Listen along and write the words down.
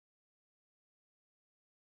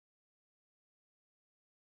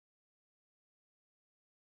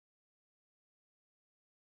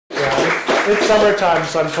It's summertime,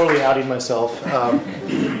 so I'm totally outing myself.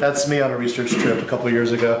 That's me on a research trip a couple of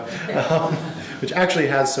years ago, which actually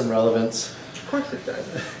has some relevance. Of course it does.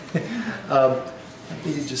 Let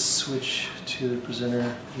me just switch to the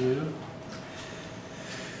presenter view.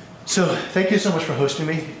 So thank you so much for hosting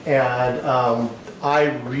me, and I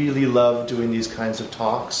really love doing these kinds of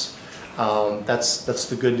talks. That's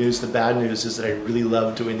the good news. The bad news is that I really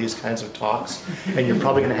love doing these kinds of talks, and you're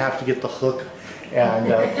probably going to have to get the hook and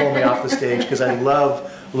pull me off the stage, because I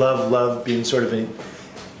love being sort of an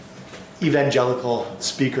evangelical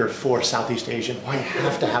speaker for Southeast Asia. Why you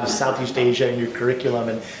have to have Southeast Asia in your curriculum,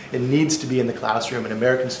 and it needs to be in the classroom, and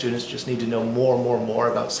American students just need to know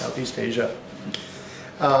more about Southeast Asia.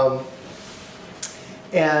 I'm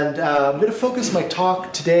going to focus my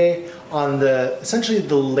talk today on essentially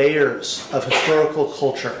the layers of historical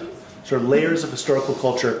culture, sort of layers of historical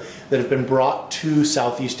culture that have been brought to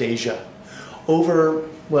Southeast Asia over,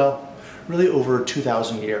 well, really over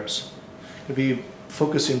 2,000 years. We'll be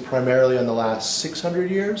focusing primarily on the last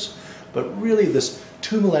 600 years, but really this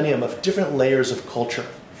 2 millennium of different layers of culture.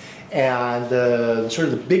 And sort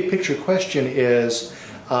of the big picture question is,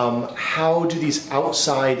 how do these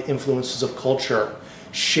outside influences of culture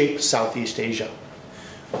shape Southeast Asia?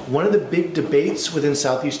 One of the big debates within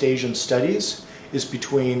Southeast Asian studies is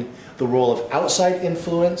between the role of outside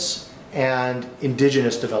influence and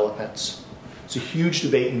indigenous developments. It's a huge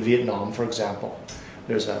debate in Vietnam, for example.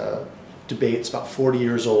 There's a debate, it's about 40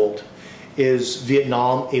 years old. Is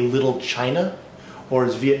Vietnam a little China, or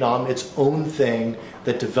is Vietnam its own thing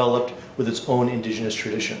that developed with its own indigenous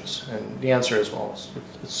traditions? And the answer is, well,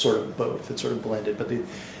 it's sort of both. It's sort of blended, but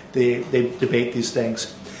they debate these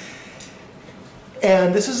things.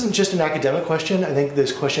 And this isn't just an academic question. I think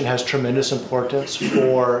this question has tremendous importance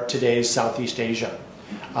for today's Southeast Asia.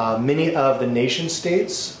 Many of the nation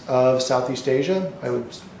states of Southeast Asia, I would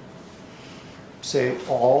say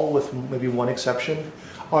all with maybe one exception,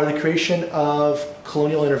 are the creation of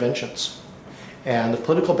colonial interventions. And the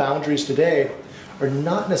political boundaries today are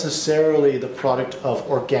not necessarily the product of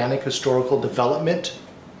organic historical development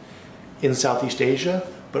in Southeast Asia,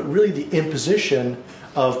 but really the imposition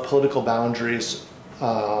of political boundaries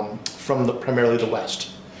from primarily the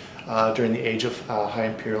West during the age of high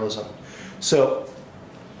imperialism. So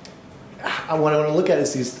what I want to look at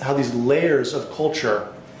is how these layers of culture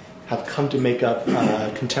have come to make up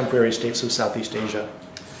contemporary states of Southeast Asia.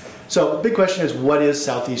 So the big question is, what is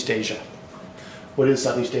Southeast Asia? What is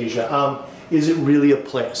Southeast Asia? Is it really a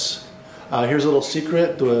place? Here's a little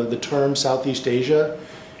secret. The term Southeast Asia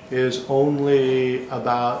is only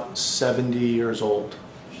about 70 years old,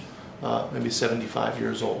 maybe 75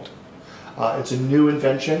 years old. It's a new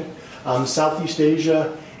invention. Southeast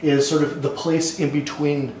Asia is sort of the place in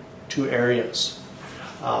between two areas.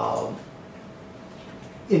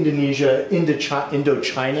 Indonesia,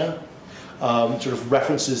 Indochina, sort of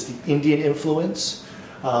references the Indian influence.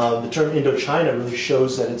 The term Indochina really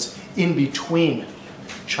shows that it's in between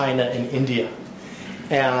China and India.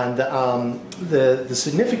 And the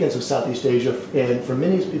significance of Southeast Asia, and for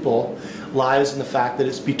many people, lies in the fact that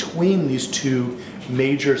it's between these two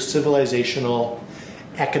major civilizational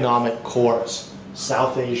economic cores,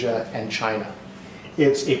 South Asia and China.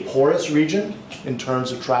 It's a porous region in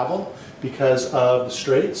terms of travel because of the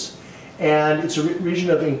straits, and it's a region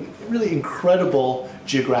of really incredible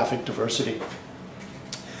geographic diversity.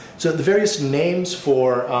 So the various names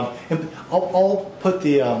for, and I'll put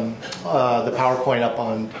the PowerPoint up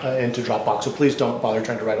into Dropbox, so please don't bother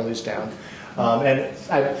trying to write all these down.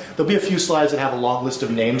 There'll be a few slides that have a long list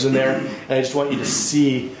of names in there, and I just want you to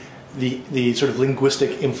see the sort of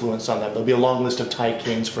linguistic influence on them. There'll be a long list of Thai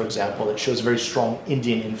kings, for example, that shows a very strong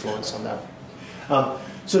Indian influence on them.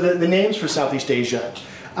 So the names for Southeast Asia.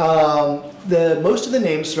 Most of the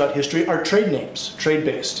names throughout history are trade names,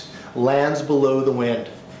 trade-based. Lands below the wind,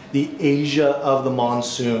 the Asia of the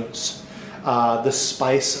monsoons, the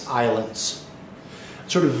Spice Islands.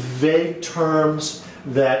 Sort of vague terms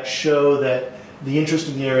that show that the interest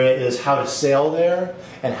in the area is how to sail there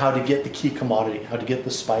and how to get the key commodity, how to get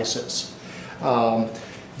the spices.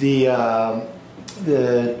 The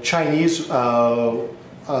Chinese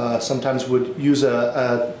sometimes would use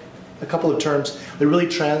a couple of terms that really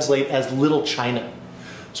translate as Little China,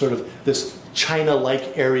 sort of this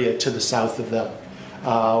China-like area to the south of them.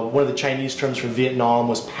 One of the Chinese terms for Vietnam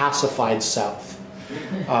was pacified South.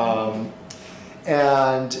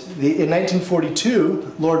 And in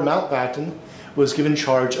 1942, Lord Mountbatten was given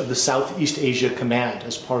charge of the Southeast Asia Command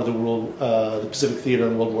as part of the Pacific Theater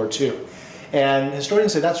in World War II. And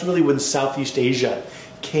historians say that's really when Southeast Asia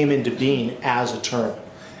came into being as a term,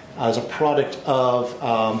 as a product of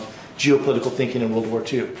geopolitical thinking in World War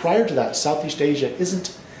II. Prior to that, Southeast Asia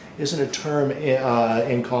isn't a term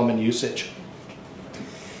in common usage.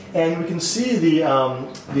 And we can see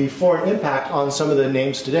the foreign impact on some of the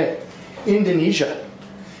names today. Indonesia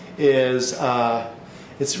is,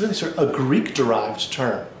 it's really sort of a Greek-derived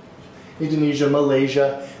term. Indonesia,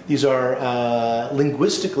 Malaysia, these are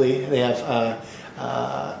linguistically, they have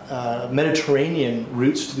Mediterranean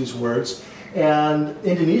roots to these words, and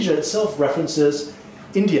Indonesia itself references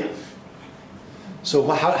India. So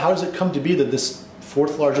how does it come to be that this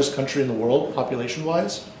fourth largest country in the world,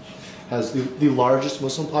 population-wise, has the largest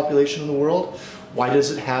Muslim population in the world? Why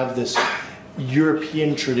does it have this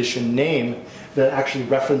European tradition name that actually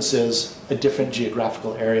references a different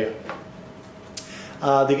geographical area?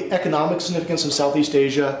 The economic significance of Southeast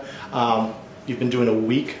Asia, you've been doing a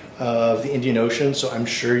week of the Indian Ocean, so I'm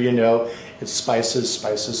sure you know it's spices,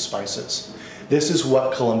 spices, spices. This is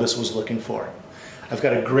what Columbus was looking for. I've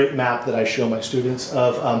got a great map that I show my students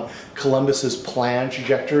of Columbus's planned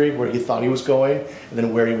trajectory, where he thought he was going, and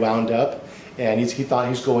then where he wound up. And he thought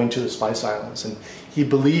he was going to the Spice Islands, and he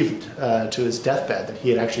believed to his deathbed that he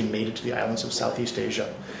had actually made it to the islands of Southeast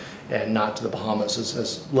Asia, and not to the Bahamas,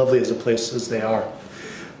 as lovely as a place as they are.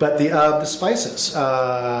 But the spices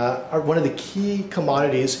are one of the key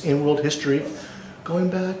commodities in world history, going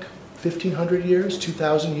back 1,500 years,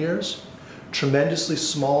 2,000 years. Tremendously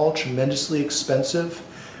small, tremendously expensive,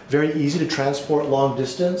 very easy to transport long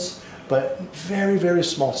distance, but very, very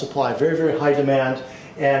small supply, very, very high demand,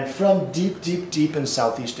 and from deep, deep, deep in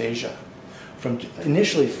Southeast Asia.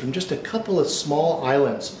 Initially from just a couple of small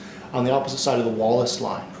islands on the opposite side of the Wallace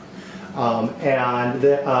Line. And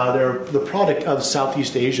they're the product of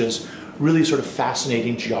Southeast Asia's really sort of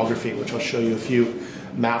fascinating geography, which I'll show you a few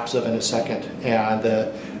maps of in a second, and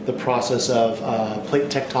the process of plate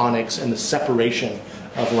tectonics and the separation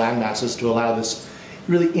of land masses to allow this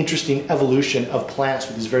really interesting evolution of plants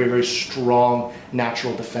with these very, very strong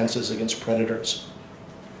natural defenses against predators.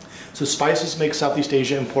 So spices make Southeast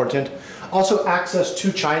Asia important. Also access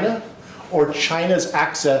to China, or China's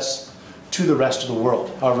access to the rest of the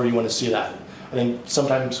world, however you want to see that. I think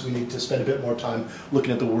sometimes we need to spend a bit more time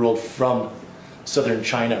looking at the world from southern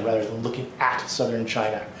China rather than looking at southern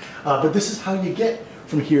China. But this is how you get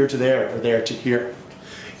from here to there, or there to here.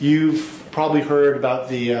 You've probably heard about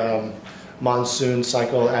the monsoon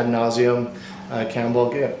cycle ad nauseum.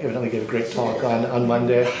 Campbell evidently gave a great talk on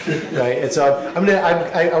Monday, right? And so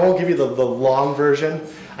I won't give you the long version.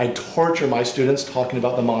 I torture my students talking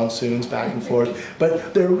about the monsoons back and forth,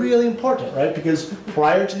 but they're really important, right? Because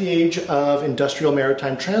prior to the age of industrial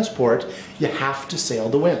maritime transport, you have to sail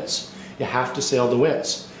the winds. You have to sail the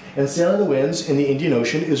winds. And sailing the winds in the Indian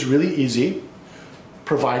Ocean is really easy,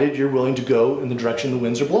 provided you're willing to go in the direction the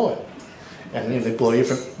winds are blowing. And if they blow you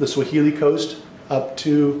from the Swahili coast up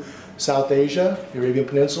to South Asia, the Arabian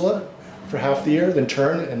Peninsula, for half the year, then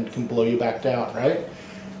turn and can blow you back down, right?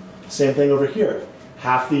 Same thing over here.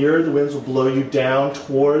 Half the year, the winds will blow you down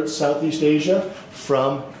towards Southeast Asia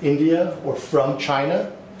from India or from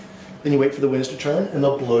China. Then you wait for the winds to turn and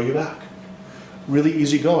they'll blow you back. Really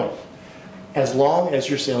easy going, as long as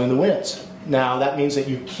you're sailing the winds. Now, that means that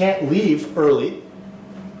you can't leave early.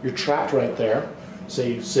 You're trapped right there.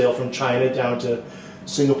 Say you sail from China down to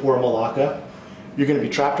Singapore, Malacca. You're going to be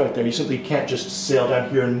trapped right there. You simply can't just sail down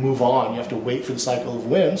here and move on. You have to wait for the cycle of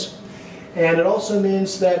winds. And it also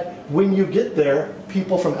means that when you get there,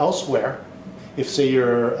 people from elsewhere, if say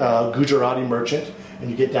you're a Gujarati merchant and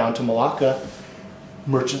you get down to Malacca,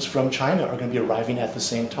 merchants from China are going to be arriving at the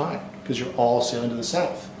same time because you're all sailing to the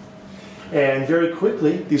south. And very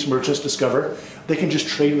quickly, these merchants discover they can just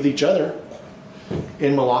trade with each other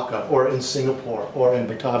in Malacca or in Singapore or in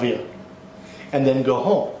Batavia and then go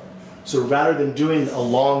home. So rather than doing a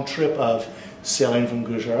long trip of sailing from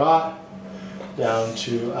Gujarat down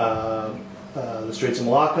to the Straits of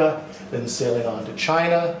Malacca, then sailing on to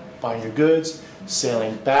China, buying your goods,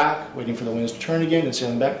 sailing back, waiting for the winds to turn again, and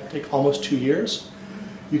sailing back, take almost 2 years.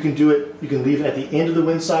 You can do it, you can leave at the end of the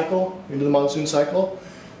wind cycle, into the monsoon cycle,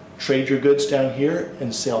 trade your goods down here,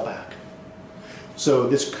 and sail back. So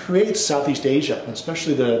this creates Southeast Asia, and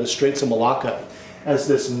especially the Straits of Malacca, as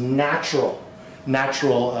this natural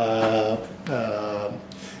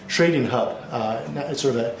trading hub,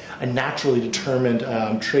 sort of a naturally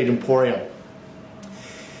determined trade emporium.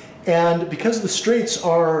 And because the straits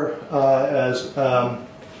are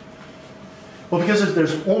because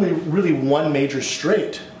there's only really one major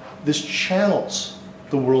strait, this channels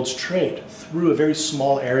the world's trade through a very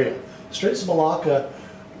small area. The Straits of Malacca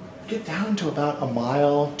get down to about a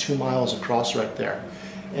mile, 2 miles across right there,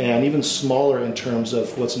 and even smaller in terms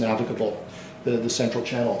of what's navigable. the central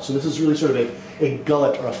channel. So this is really sort of a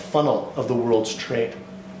gullet or a funnel of the world's trade.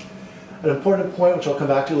 An important point, which I'll come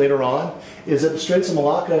back to later on, is that the Straits of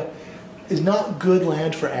Malacca is not good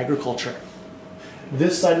land for agriculture.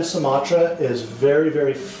 This side of Sumatra is very,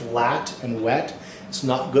 very flat and wet. It's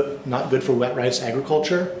not good for wet rice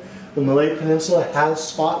agriculture. The Malay Peninsula has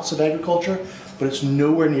spots of agriculture, but it's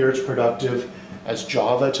nowhere near as productive as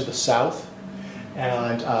Java to the south,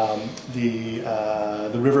 and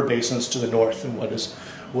the river basins to the north in what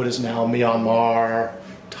is now Myanmar,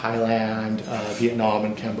 Thailand, Vietnam,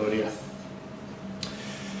 and Cambodia.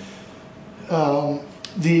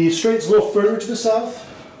 The straits a little further to the south,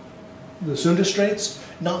 the Sunda Straits,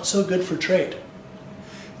 not so good for trade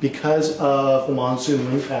because of the monsoon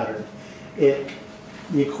wind pattern. The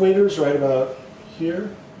equator is right about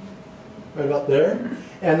here, right about there,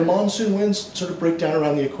 and the monsoon winds sort of break down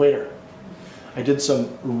around the equator. I did some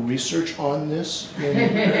research on this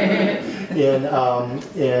in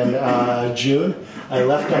June. I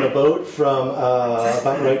left on a boat from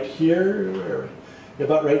about right here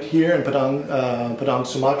in Padang,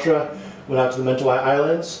 Sumatra, went out to the Mentawai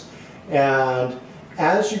Islands, and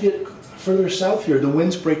as you get further south here, the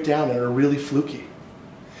winds break down and are really fluky.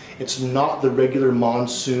 It's not the regular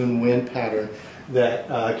monsoon wind pattern that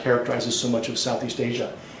characterizes so much of Southeast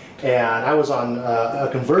Asia. And I was on a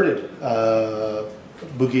converted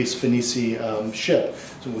Bugis Fenici ship,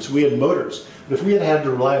 so we had motors. But if we had had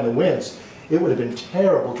to rely on the winds, it would have been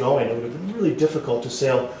terrible going. It would have been really difficult to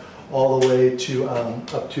sail all the way to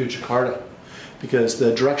up to Jakarta, because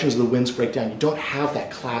the directions of the winds break down. You don't have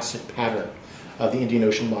that classic pattern of the Indian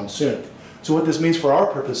Ocean monsoon. So what this means for our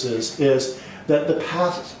purposes is that the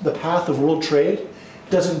path of world trade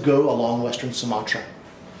doesn't go along western Sumatra.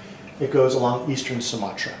 It goes along eastern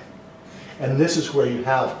Sumatra. And this is where you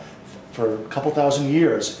have, for a couple thousand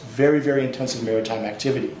years, very, very intensive maritime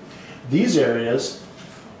activity. These areas,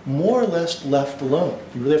 more or less left alone.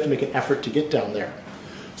 You really have to make an effort to get down there.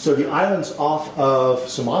 So the islands off of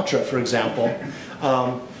Sumatra, for example,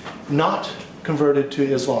 not converted to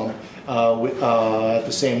Islam at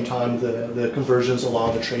the same time the conversions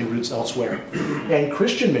along the trade routes elsewhere. And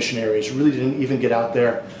Christian missionaries really didn't even get out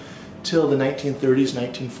there till the 1930s,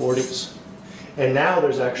 1940s. And now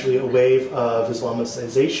there's actually a wave of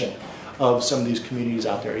Islamicization of some of these communities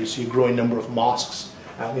out there. You see a growing number of mosques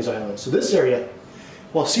out in these islands. So this area,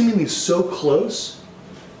 while seemingly so close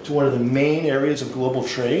to one of the main areas of global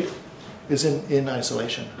trade, is in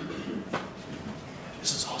isolation.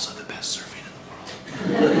 This is also the best surfing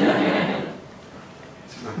in the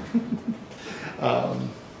world.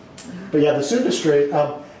 But yeah, the Sunda Strait,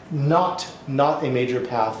 not a major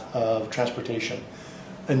path of transportation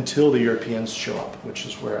until the Europeans show up, which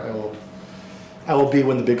is where I will be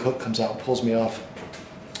when the big hook comes out and pulls me off.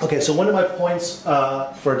 Okay, so one of my points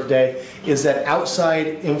for today is that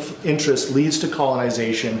outside interest leads to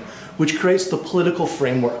colonization, which creates the political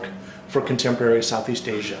framework for contemporary Southeast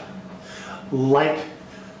Asia. Like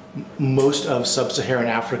most of sub-Saharan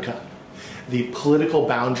Africa, the political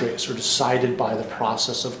boundaries are decided by the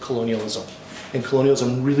process of colonialism. And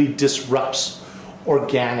colonialism really disrupts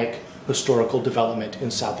organic historical development in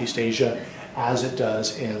Southeast Asia as it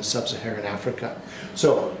does in sub-Saharan Africa.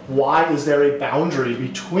 So why is there a boundary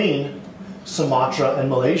between Sumatra and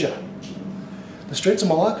Malaysia? The Straits of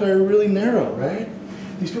Malacca are really narrow, right?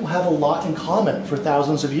 These people have a lot in common for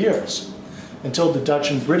thousands of years, until the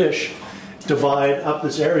Dutch and British divide up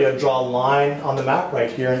this area, draw a line on the map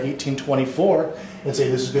right here in 1824, and say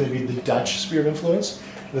this is going to be the Dutch sphere of influence,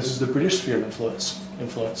 this is the British sphere of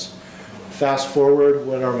influence. Fast forward,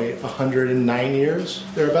 what are we, 109 years,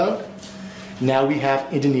 thereabout? Now we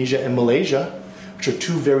have Indonesia and Malaysia, which are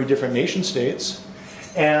two very different nation states,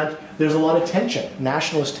 and there's a lot of tension,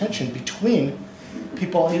 nationalist tension, between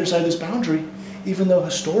people on either side of this boundary, even though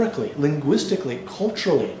historically, linguistically,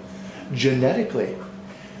 culturally, genetically,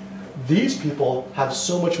 these people have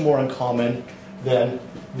so much more in common than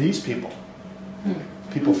these people,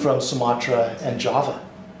 people from Sumatra and Java.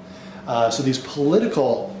 So these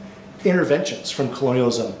political interventions from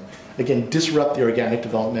colonialism, again, disrupt the organic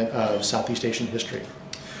development of Southeast Asian history.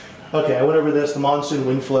 Okay, I went over this, the monsoon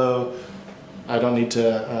wind flow. I don't need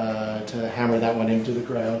to hammer that one into the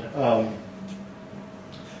ground.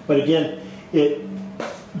 But again,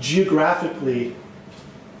 geographically,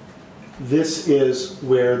 this is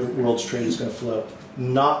where the world's trade is going to flow,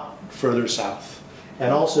 not further south.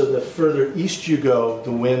 And also, the further east you go,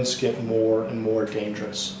 the winds get more and more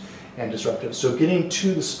dangerous and disruptive. So getting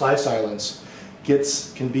to the Spice Islands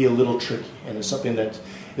can be a little tricky, and it's something that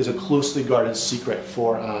is a closely guarded secret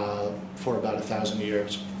for about 1,000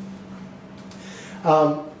 years.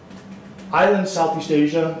 Island Southeast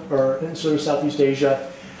Asia, or Insular Southeast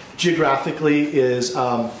Asia, geographically is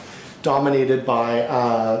dominated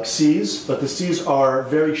by seas, but the seas are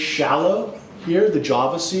very shallow here. The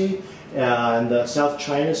Java Sea and the South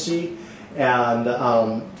China Sea and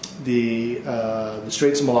the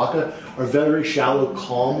Straits of Malacca are very shallow,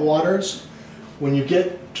 calm waters. When you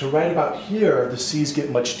get to right about here, the seas get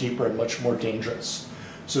much deeper and much more dangerous.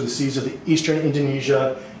 So the seas of the eastern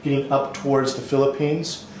Indonesia, getting up towards the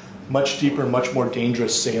Philippines, much deeper, much more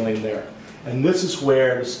dangerous sailing there. And this is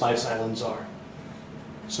where the Spice Islands are.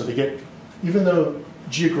 So they get, even though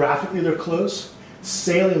geographically they're close,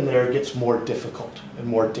 sailing there gets more difficult and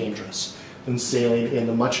more dangerous than sailing in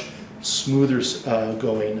the much smoother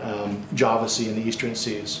going Java Sea and the eastern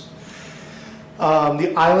seas.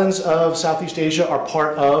 The islands of Southeast Asia are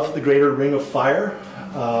part of the Greater Ring of Fire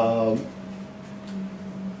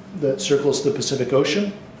that circles the Pacific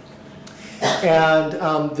Ocean. And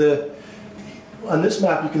on this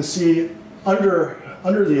map you can see under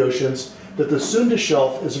the oceans that the Sunda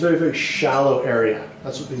Shelf is a very, very shallow area.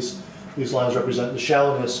 That's what these lines represent, the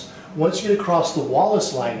shallowness. Once you get across the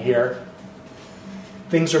Wallace line here,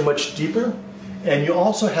 things are much deeper, and you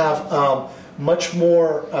also have much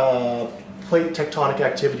more plate tectonic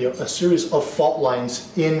activity, a series of fault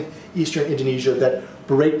lines in eastern Indonesia that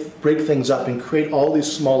break things up and create all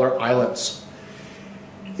these smaller islands.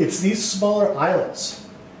 It's these smaller islands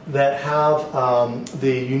that have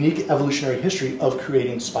the unique evolutionary history of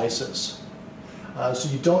creating spices. So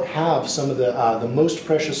you don't have some of the most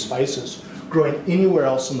precious spices growing anywhere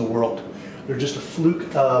else in the world. They're just a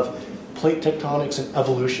fluke of plate tectonics and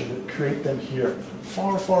evolution that create them here,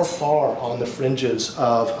 far, far, far on the fringes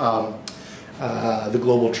of the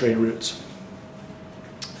global trade routes.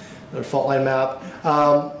 Their fault line map.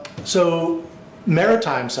 So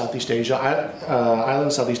Maritime Southeast Asia,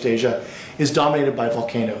 island Southeast Asia, is dominated by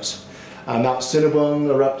volcanoes. Mount Sinabung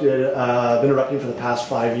erupted, been erupting for the past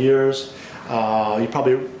 5 years.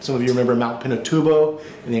 Some of you remember Mount Pinatubo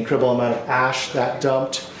and the incredible amount of ash that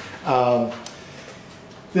dumped.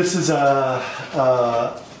 This is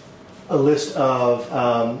a list of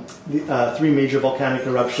the 3 major volcanic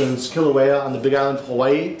eruptions. Kilauea on the Big Island of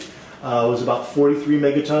Hawaii was about 43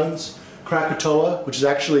 megatons. Krakatoa, which is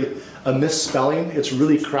actually a misspelling, it's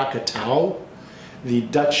really Krakatau. The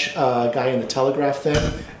Dutch guy in the telegraph thing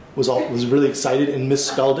was really excited and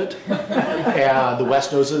misspelled it. And the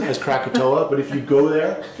West knows it as Krakatoa, but if you go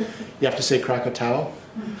there, you have to say Krakatau.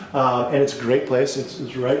 And it's a great place,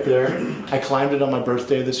 it's right there. I climbed it on my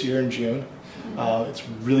birthday this year in June. It's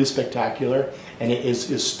really spectacular, and it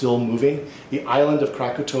is still moving. The island of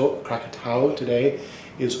Krakatau today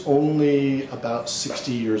is only about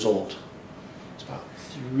 60 years old. It's about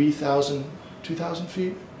 2,000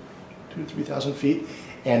 feet, 2,000 to 3,000 feet,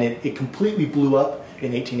 and it completely blew up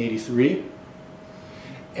in 1883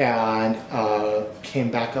 and came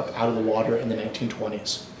back up out of the water in the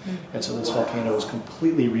 1920s. And so this volcano was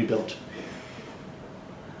completely rebuilt.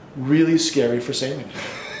 Really scary for sailing.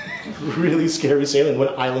 Really scary sailing when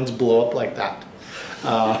islands blow up like that.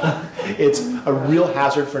 It's a real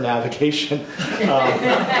hazard for navigation.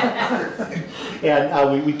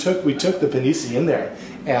 And we took the Pinisi in there,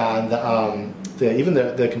 and even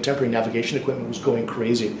the contemporary navigation equipment was going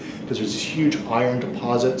crazy because there's these huge iron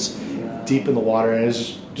deposits deep in the water, and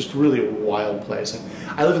it's just really a wild place. And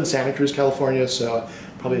I live in Santa Cruz, California, so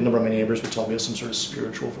probably a number of my neighbors would tell me it's some sort of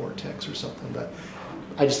spiritual vortex or something, but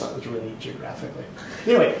I just thought it was really neat geographically.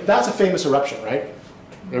 Anyway, that's a famous eruption, right?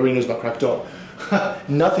 Everybody knows about Krakatoa.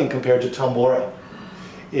 Nothing compared to Tambora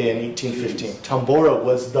in 1815. Tambora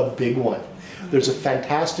was the big one. There's a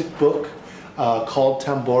fantastic book called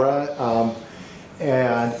Tambora,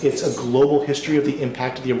 and it's a global history of the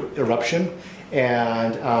impact of the eruption.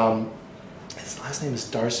 And his last name is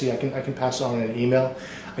Darcy. I can pass it on in an email.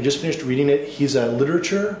 I just finished reading it. He's a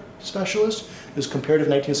literature specialist. There's comparative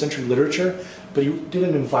 19th century literature, but he did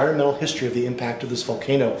an environmental history of the impact of this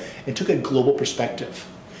volcano and took a global perspective.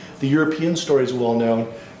 The European story is well known,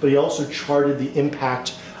 but he also charted the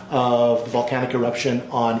impact of the volcanic eruption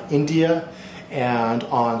on India and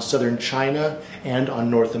on southern China and on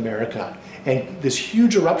North America. And this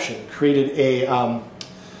huge eruption created a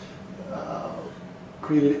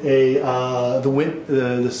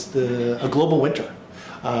global winter.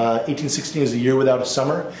 1816 is the year without a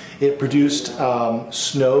summer. It produced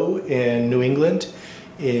snow in New England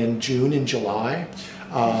in June and July.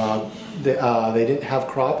 They didn't have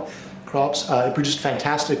crops. It produced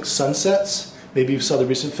fantastic sunsets. Maybe you saw the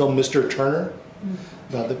recent film Mr. Turner,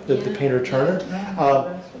 about the painter Turner.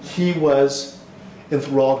 He was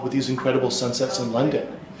enthralled with these incredible sunsets in London.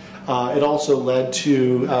 It also led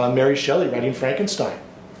to Mary Shelley writing Frankenstein.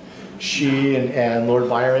 She and Lord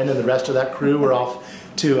Byron and the rest of that crew were off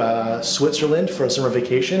to Switzerland for a summer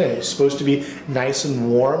vacation, and it was supposed to be nice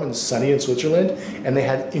and warm and sunny in Switzerland, and they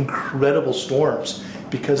had incredible storms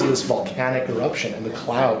because of this volcanic eruption and the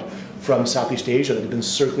cloud from Southeast Asia that had been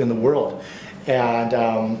circling the world. And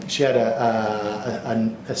she had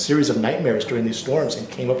a series of nightmares during these storms and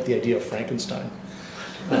came up with the idea of Frankenstein.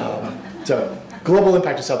 So global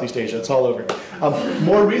impact of Southeast Asia, it's all over.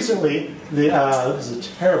 More recently, this is a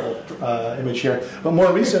terrible image here, but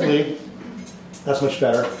more recently, that's much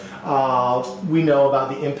better. We know about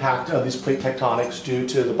the impact of these plate tectonics due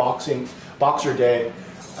to the Boxing Day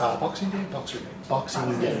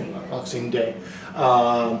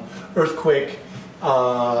earthquake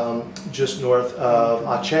just north of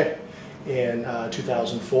Aceh in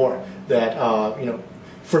 2004. That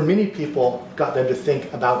for many people got them to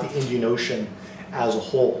think about the Indian Ocean as a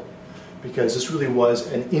whole, because this really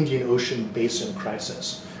was an Indian Ocean basin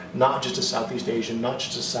crisis. Not just a Southeast Asian, not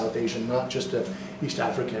just a South Asian, not just a East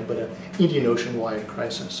African, but an Indian Ocean-wide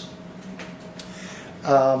crisis.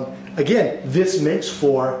 Again, this makes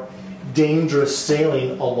for dangerous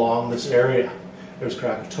sailing along this area. There's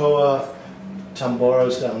Krakatoa,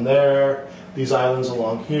 Tambora's down there, these islands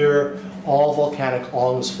along here, all volcanic,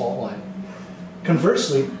 all in this fault line.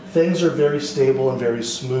 Conversely, things are very stable and very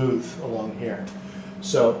smooth along here.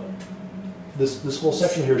 So this whole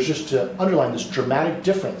section here is just to underline this dramatic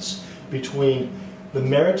difference between the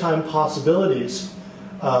maritime possibilities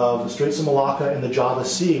of the Straits of Malacca and the Java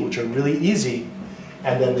Sea, which are really easy,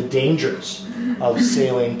 and then the dangers of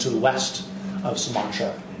sailing to the west of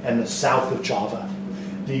Sumatra and the south of Java.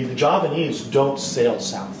 The Javanese don't sail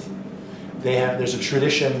south. There's a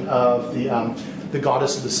tradition of the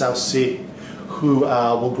goddess of the South Sea who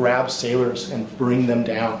will grab sailors and bring them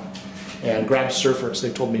down, and grab surfers,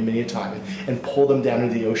 they've told me many a time, and pull them down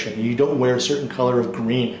into the ocean. And you don't wear a certain color of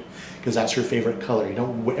green because that's her favorite color. You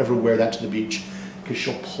don't ever wear that to the beach because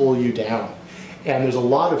she'll pull you down. And there's a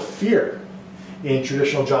lot of fear in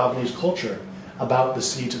traditional Javanese culture about the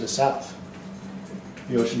sea to the south,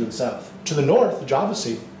 the ocean to the south. To the north, the Java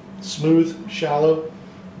Sea, smooth, shallow,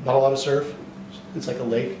 not a lot of surf. It's like a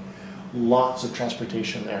lake. Lots of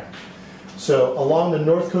transportation there. So along the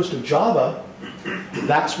north coast of Java,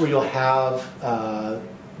 that's where you'll have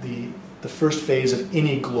the first phase of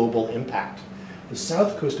any global impact. The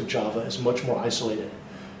south coast of Java is much more isolated.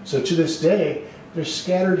 So to this day, there's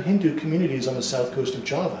scattered Hindu communities on the south coast of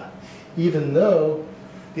Java, even though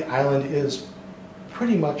the island is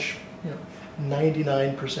pretty much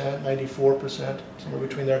 99%, 94%, somewhere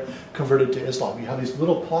between there, converted to Islam. You have these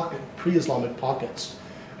little pre-Islamic pockets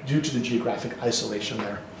due to the geographic isolation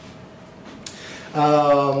there.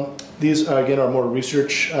 These, again, are more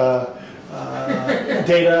research data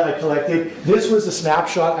I collected. This was a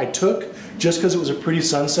snapshot I took just because it was a pretty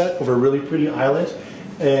sunset over a really pretty island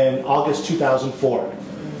in August 2004.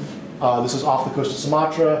 This is off the coast of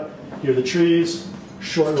Sumatra. Here are the trees,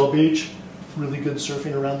 short little beach, really good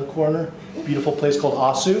surfing around the corner. Beautiful place called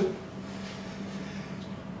Asu.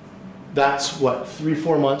 That's what,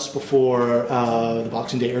 3-4 months before the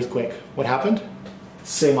Boxing Day earthquake. What happened?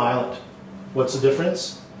 Same island. What's the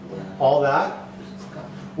difference? All that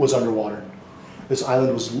was underwater. This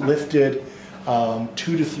island was lifted 2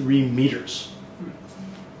 to 3 meters.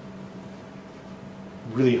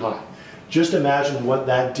 Really high. Just imagine what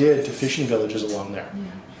that did to fishing villages along there.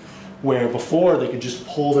 Where before they could just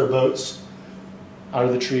pull their boats out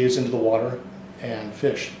of the trees into the water and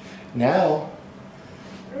fish. Now,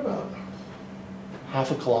 they're about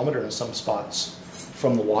half a kilometer in some spots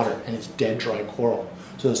from the water, and it's dead dry coral.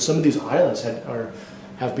 So some of these islands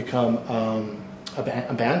have become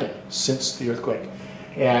abandoned since the earthquake.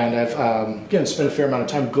 And I've, again, spent a fair amount of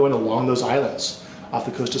time going along those islands off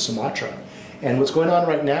the coast of Sumatra. And what's going on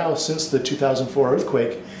right now since the 2004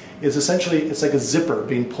 earthquake is essentially, it's like a zipper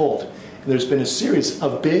being pulled. And there's been a series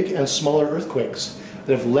of big and smaller earthquakes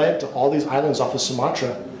that have led to all these islands off of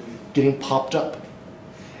Sumatra getting popped up.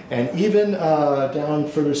 And even down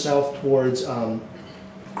further south towards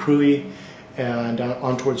Krui and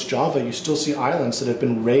on towards Java, you still see islands that have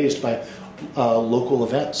been raised by local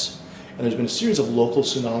events. And there's been a series of local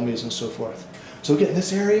tsunamis and so forth. So again,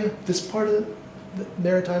 this area, this part of the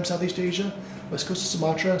maritime Southeast Asia, west coast of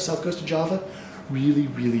Sumatra, south coast of Java, really,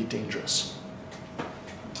 really dangerous.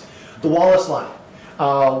 The Wallace line.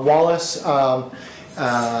 Wallace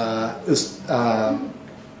is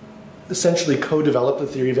essentially co-developed the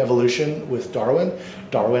theory of evolution with Darwin.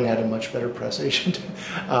 Darwin had a much better press agent.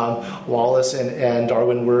 Wallace and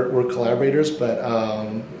Darwin were collaborators, but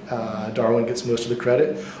Darwin gets most of the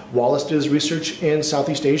credit. Wallace did his research in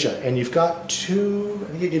Southeast Asia, and you've got I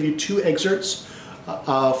think I gave you 2 excerpts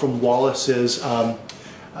from Wallace's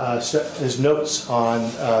his notes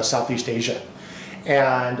on Southeast Asia.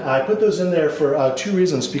 And I put those in there for two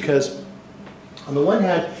reasons, because on the one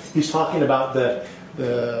hand, he's talking about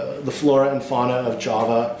the flora and fauna of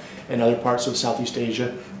Java and other parts of Southeast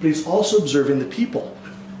Asia, but he's also observing the people.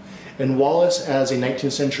 And Wallace, as a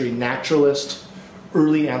 19th century naturalist,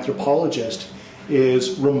 early anthropologist,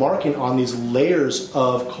 is remarking on these layers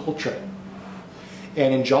of culture.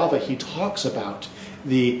 And in Java, he talks about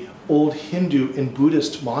the old Hindu and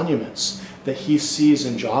Buddhist monuments that he sees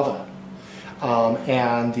in Java,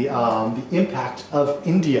 and the impact of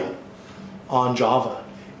India on Java,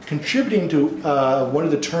 contributing to one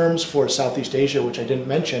of the terms for Southeast Asia, which I didn't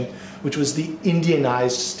mention, which was the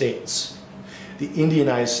Indianized states. The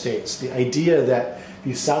Indianized states, the idea that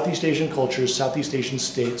these Southeast Asian cultures, Southeast Asian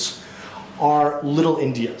states, are little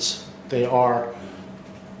Indias. They are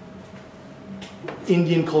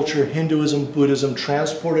Indian culture, Hinduism, Buddhism,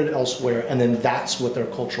 transported elsewhere, and then that's what their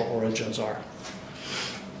cultural origins are.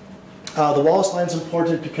 The Wallace line is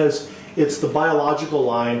important because it's the biological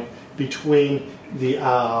line between the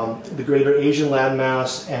greater Asian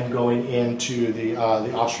landmass and going into the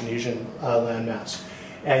Austronesian landmass.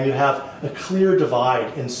 And you have a clear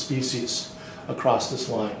divide in species across this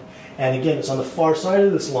line. And again, it's on the far side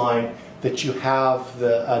of this line that you have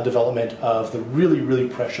the development of the really, really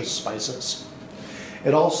precious spices.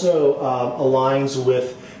 It also aligns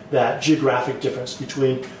with that geographic difference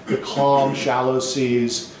between the calm, shallow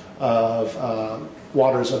seas of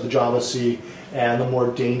waters of the Java Sea and the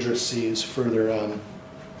more dangerous seas further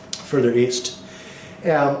east.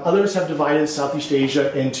 Others have divided Southeast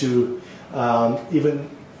Asia into even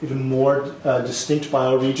more distinct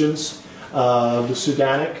bioregions. The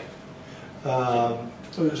Sudanic,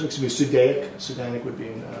 Sudanic would be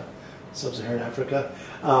in sub-Saharan Africa,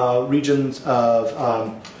 regions of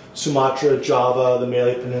Sumatra, Java, the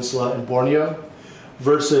Malay Peninsula, and Borneo,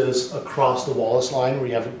 versus across the Wallace line, where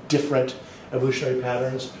you have different evolutionary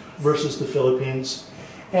patterns, versus the Philippines,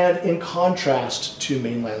 and in contrast to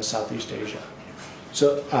mainland Southeast Asia.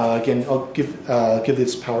 So again, I'll give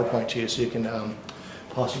this PowerPoint to you so you can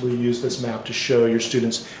possibly use this map to show your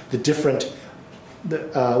students the different, the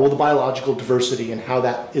biological diversity and how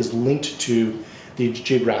that is linked to the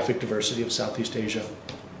geographic diversity of Southeast Asia.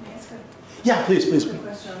 May I ask Yeah, please. a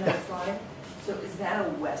question on that slide? So is that a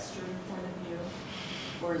Western point of view,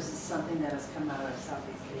 or is this something that has come out of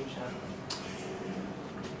Southeast Asia?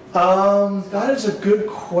 That is a good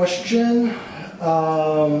question,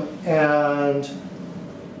 and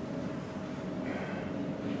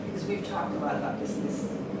Because we've talked a lot about this.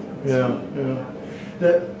 yeah.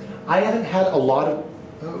 That I haven't had a lot of.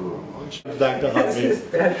 Oh, back to hot This is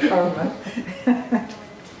bad karma.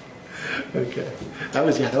 Okay, that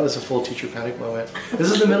was a full teacher panic moment.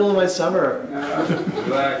 This is the middle of my summer.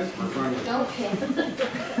 Relax, we're fine.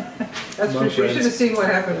 That's for sure. You should have seen what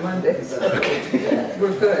happened Monday. So. Okay.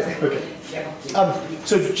 We're good. Okay.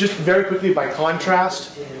 So just very quickly, by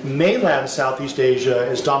contrast, mainland Southeast Asia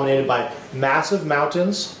is dominated by massive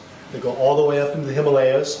mountains that go all the way up into the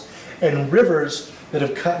Himalayas, and rivers that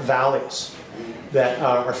have cut valleys that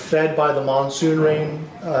are fed by the monsoon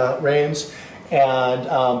rains and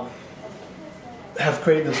have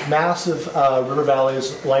created this massive river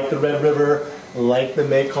valleys like the Red River, like the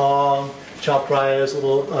Mekong. Chao Phraya is a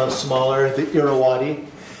little smaller, the Irrawaddy.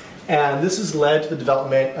 And this has led to the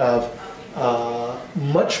development of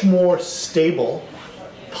much more stable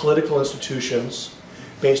political institutions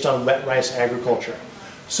based on wet rice agriculture.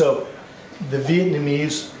 So the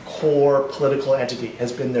Vietnamese core political entity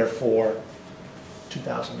has been there for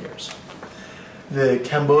 2,000 years. The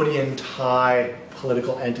Cambodian Thai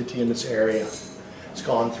political entity in this area has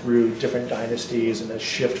gone through different dynasties and a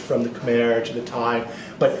shift from the Khmer to the Thai.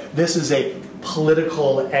 But this is a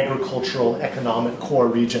political, agricultural, economic core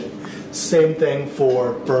region. Same thing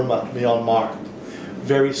for Burma, Myanmar.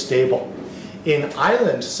 Very stable. In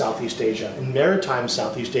island Southeast Asia, in maritime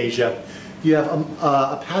Southeast Asia, you have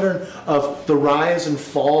a pattern of the rise and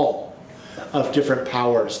fall of different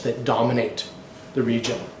powers that dominate the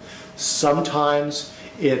region. Sometimes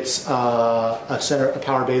it's a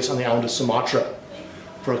power base on the island of Sumatra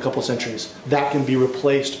for a couple centuries. That can be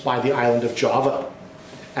replaced by the island of Java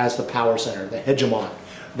as the power center, the hegemon.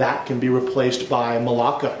 That can be replaced by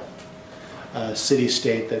Malacca, a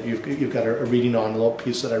city-state that you've got a reading on, a little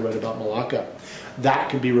piece that I wrote about Malacca. That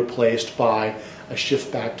can be replaced by a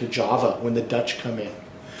shift back to Java when the Dutch come in.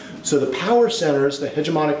 So the power centers, the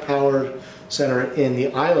hegemonic power center in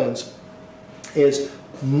the islands is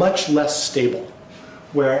much less stable.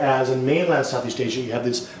 Whereas in mainland Southeast Asia, you have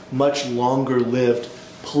these much longer lived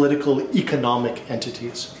political economic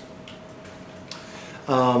entities.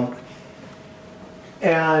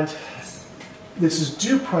 And this is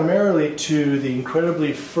due primarily to the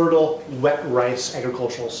incredibly fertile wet rice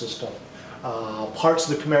agricultural system. Parts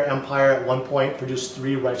of the Khmer Empire at one point produced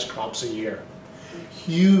 3 rice crops a year.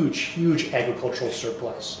 Huge, huge agricultural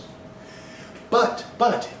surplus.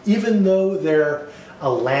 But even though they're a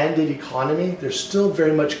landed economy, they're still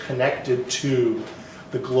very much connected to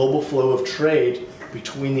the global flow of trade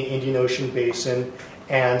between the Indian Ocean basin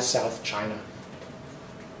and South China.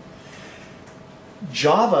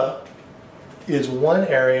 Java is one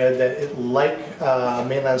area that, like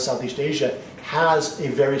mainland Southeast Asia, has a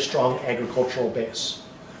very strong agricultural base.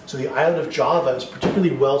 So the island of Java is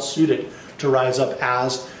particularly well suited to rise up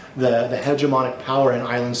as the hegemonic power in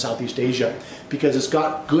island Southeast Asia, because it's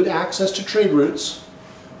got good access to trade routes.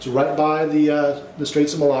 It's right by the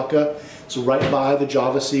Straits of Malacca. It's right by the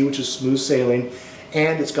Java Sea, which is smooth sailing,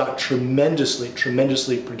 and it's got tremendously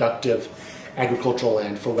productive agricultural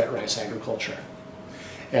land for wet rice agriculture.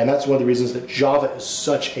 And that's one of the reasons that Java is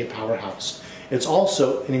such a powerhouse. It's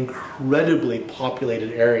also an incredibly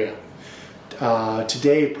populated area.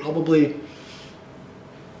 Today, probably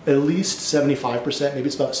at least 75%, maybe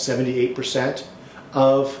it's about 78%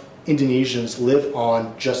 of Indonesians live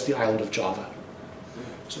on just the island of Java.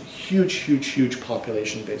 It's a huge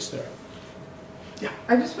population base there. Yeah.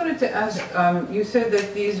 I just wanted to ask, you said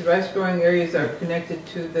that these rice growing areas are connected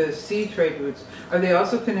to the sea trade routes. Are they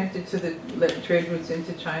also connected to the trade routes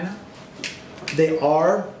into China? They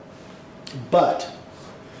are, but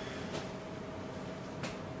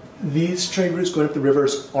these trade routes going up the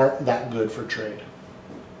rivers aren't that good for trade.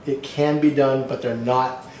 It can be done, but they're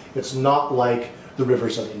not. It's not like the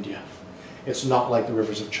rivers of India. It's not like the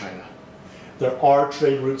rivers of China. There are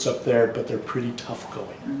trade routes up there, but they're pretty tough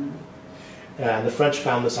going. Mm-hmm. And the French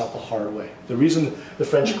found this out the hard way. The reason the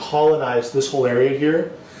French colonized this whole area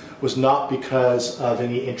here was not because of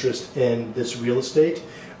any interest in this real estate.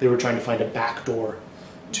 They were trying to find a backdoor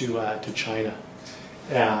to China.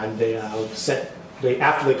 And they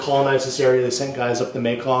after they colonized this area, they sent guys up the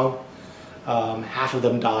Mekong. Half of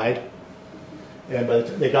them died.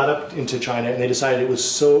 But they got up into China and they decided it was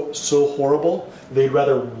so horrible, they'd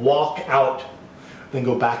rather walk out than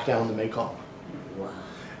go back down the Mekong. Wow.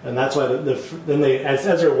 And that's why then as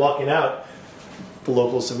they're walking out, the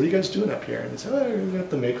locals said, "What are you guys doing up here?" And they said, "Oh, we're at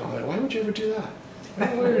the Mekong." Like, why would you ever do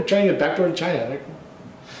that? We're trying to get backdoor to China. Like,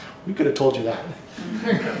 we could have told you that.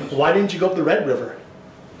 Why didn't you go up the Red River?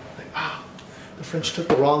 Like, the French took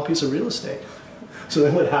the wrong piece of real estate. So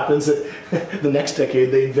then what happens is the next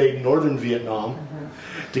decade they invade northern Vietnam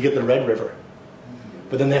to get the Red River.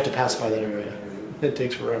 But then they have to pass by that area. It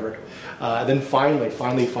takes forever. Then finally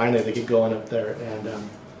they get going up there, and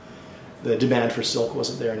the demand for silk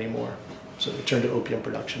wasn't there anymore. So they turned to opium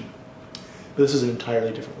production. But this is an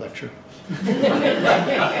entirely different lecture.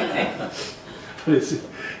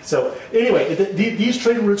 So anyway, these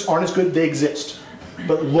trade routes aren't as good. They exist.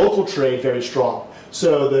 But local trade, very strong.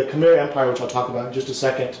 So the Khmer Empire, which I'll talk about in just a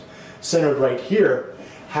second, centered right here,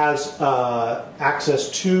 has access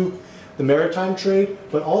to the maritime trade,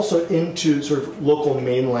 but also into sort of local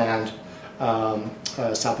mainland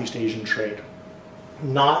Southeast Asian trade.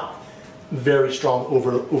 Not very strong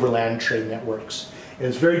overland trade networks. And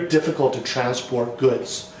it's very difficult to transport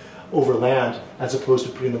goods overland as opposed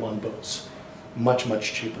to putting them on boats. Much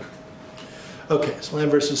cheaper. Okay, so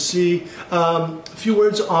land versus sea. A few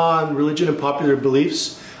words on religion and popular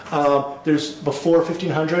beliefs. There's before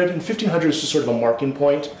 1500, and 1500 is just sort of a marking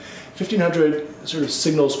point. 1500 sort of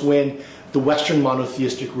signals when the Western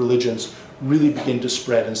monotheistic religions really begin to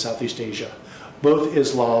spread in Southeast Asia, both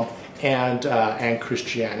Islam and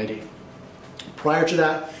Christianity. Prior to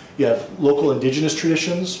that, you have local indigenous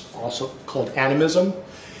traditions, also called animism,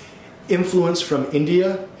 influence from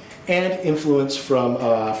India, and influence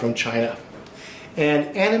from China.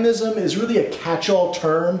 And animism is really a catch-all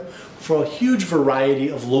term for a huge variety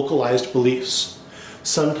of localized beliefs,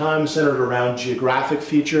 sometimes centered around geographic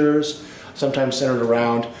features, sometimes centered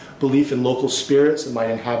around belief in local spirits that might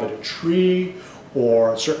inhabit a tree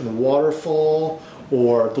or a certain waterfall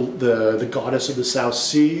or the goddess of the South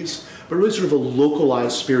Seas, but really sort of a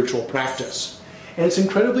localized spiritual practice. And it's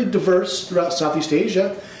incredibly diverse throughout Southeast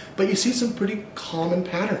Asia, but you see some pretty common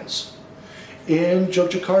patterns. In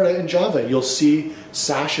Yogyakarta and Java, you'll see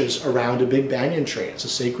sashes around a big banyan tree. It's a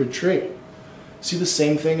sacred tree. See the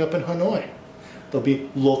same thing up in Hanoi. There'll be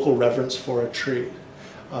local reverence for a tree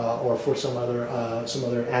or for some other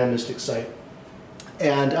animistic site.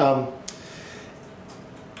 And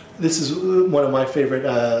this is one of my favorite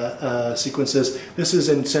sequences. This is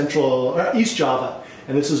in East Java,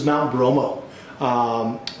 and this is Mount Bromo,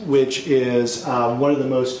 which is one of the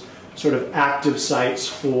most sort of active sites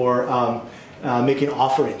for making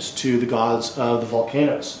offerings to the gods of the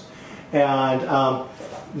volcanoes. And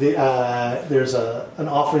there's an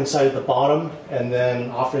offering site at the bottom and then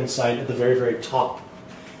an offering site at the very, very top.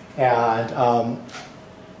 And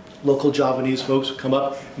local Javanese folks would come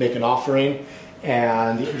up, make an offering,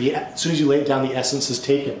 and as soon as you lay it down, the essence is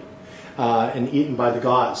taken and eaten by the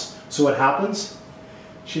gods. So what happens?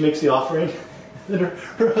 She makes the offering, and then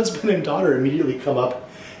her husband and daughter immediately come up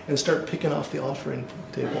and start picking off the offering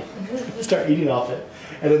table, start eating off it.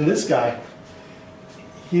 And then this guy,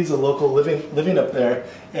 he's a local living up there,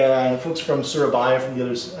 and folks from Surabaya, from the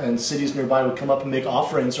others and cities nearby would come up and make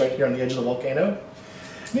offerings right here on the edge of the volcano.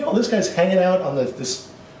 Meanwhile, this guy's hanging out on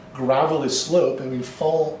this gravelly slope, and we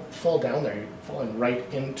fall down there, you're falling right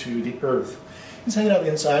into the earth. He's hanging out the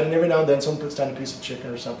inside, and every now and then someone puts down a piece of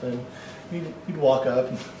chicken or something. He'd walk up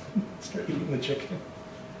and start eating the chicken.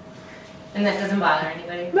 And that doesn't bother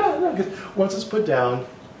anybody? No, because once it's put down,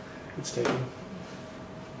 it's taken.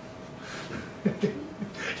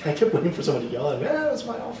 I kept waiting for someone to yell at me, that's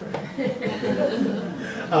my offering.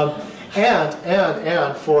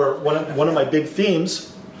 And for one of my big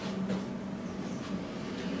themes,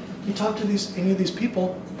 you talk to any of these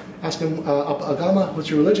people, ask them, Agama, what's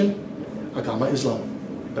your religion? Agama,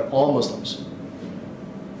 Islam. They're all Muslims.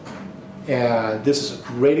 And this is a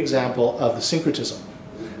great example of the syncretism,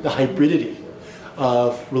 the hybridity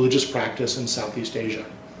of religious practice in Southeast Asia,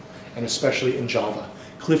 and especially in Java.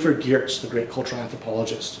 Clifford Geertz, the great cultural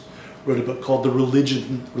anthropologist, wrote a book called The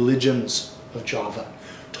Religions of Java,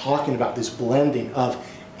 talking about this blending of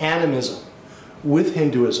animism with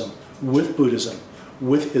Hinduism, with Buddhism,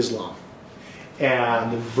 with Islam,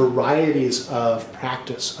 and the varieties of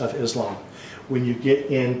practice of Islam when you get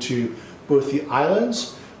into both the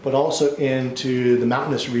islands but also into the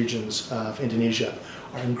mountainous regions of Indonesia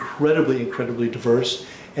are incredibly, incredibly diverse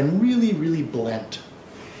and really, really blend.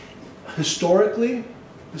 Historically,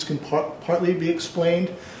 this can partly be explained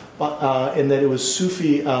in that it was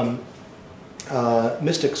Sufi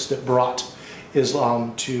mystics that brought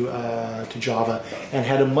Islam to Java and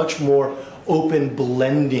had a much more open,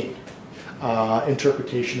 blending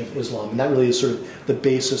interpretation of Islam. And that really is sort of the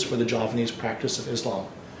basis for the Javanese practice of Islam.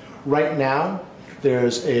 Right now,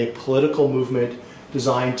 there's a political movement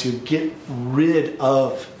designed to get rid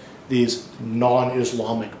of these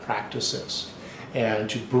non-Islamic practices and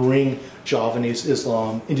to bring Javanese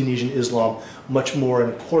Islam, Indonesian Islam, much more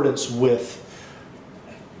in accordance with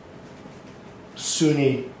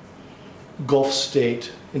Sunni Gulf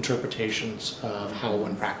state interpretations of how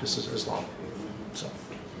one practices Islam. So,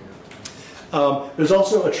 there's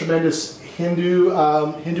also a tremendous Hindu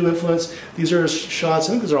influence. These are shots,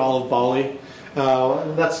 I think these are all of Bali.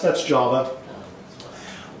 That's Java.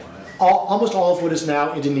 Almost all of what is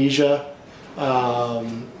now Indonesia,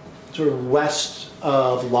 sort of west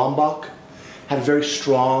of Lombok, had a very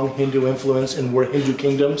strong Hindu influence and were Hindu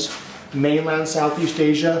kingdoms. Mainland Southeast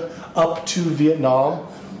Asia, up to Vietnam,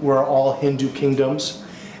 were all Hindu kingdoms.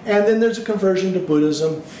 And then there's a conversion to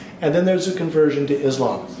Buddhism, and then there's a conversion to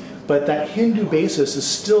Islam. But that Hindu basis is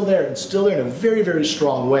still there, and still there in a very, very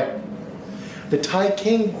strong way. The Thai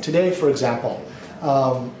king today, for example,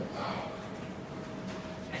 I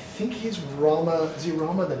think he's Rama, is he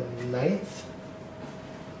Rama the 9th?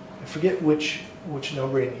 I forget which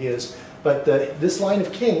numbering he is, but this line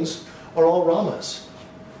of kings are all Ramas.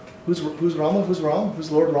 Who's Rama? Who's Ram?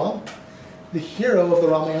 Who's Lord Ram? The hero of the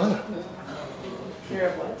Ramayana. Hero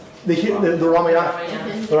of what? The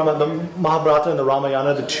Ramayana. The Mahabharata and the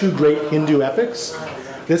Ramayana, the two great Hindu epics.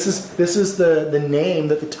 This is the name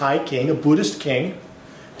that the Thai king, a Buddhist king,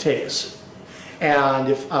 takes. And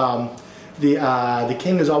if the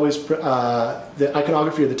king is always, the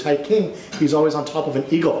iconography of the Thai king, he's always on top of an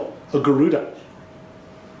eagle, a Garuda,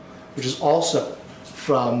 which is also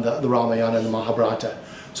from the Ramayana and the Mahabharata.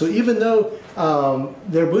 So even though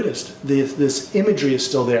they're Buddhist, this imagery is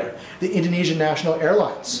still there. The Indonesian National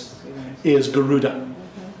Airlines is Garuda,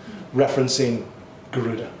 referencing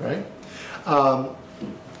Garuda, right?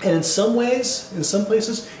 And in some ways, in some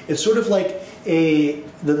places, it's sort of like the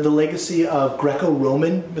legacy of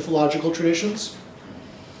Greco-Roman mythological traditions.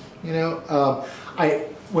 You know,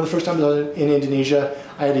 one of the first times I was in Indonesia,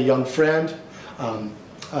 I had a young friend,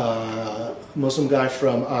 Muslim guy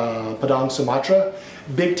from Padang, Sumatra,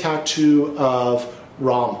 big tattoo of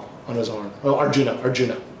Ram on his arm, oh, Arjuna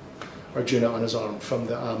on his arm from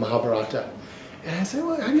the Mahabharata. And I said,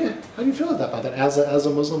 well, how do you feel about that? As a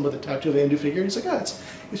Muslim with a tattoo of a Hindu figure, he's like, oh,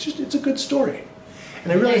 it's a good story.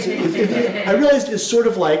 And I realized it's sort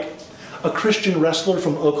of like a Christian wrestler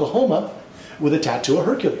from Oklahoma with a tattoo of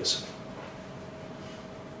Hercules.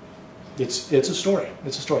 It's a story.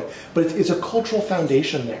 It's a story. But it's a cultural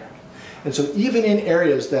foundation there. And so even in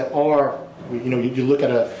areas that are, you look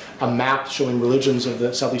at a map showing religions of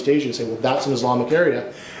the Southeast Asia and say, well, that's an Islamic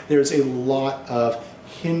area. There's a lot of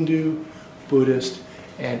Hindu, Buddhist,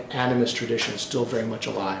 and animist traditions still very much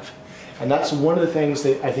alive. And that's one of the things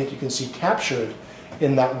that I think you can see captured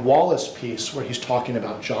in that Wallace piece where he's talking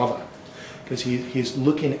about Java. Because he's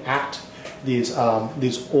looking at these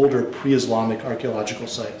older pre-Islamic archaeological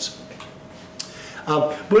sites.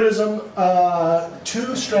 Buddhism,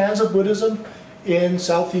 two strands of Buddhism in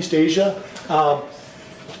Southeast Asia.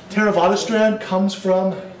 Theravada strand comes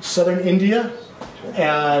from southern India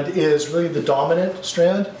and is really the dominant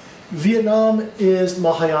strand. Vietnam is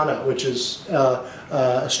Mahayana, which is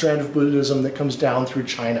a strand of Buddhism that comes down through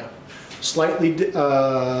China. Slightly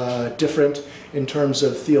different in terms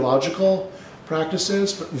of theological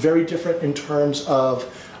practices, but very different in terms of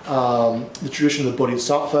the tradition of the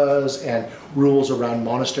bodhisattvas and rules around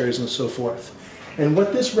monasteries and so forth. And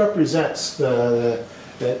what this represents, that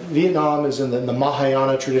Vietnam is in the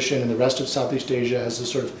Mahayana tradition and the rest of Southeast Asia has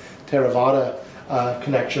this sort of Theravada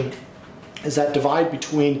connection, is that divide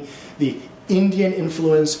between the Indian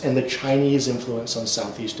influence and the Chinese influence on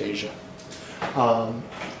Southeast Asia.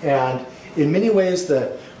 And in many ways,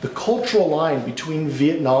 the cultural line between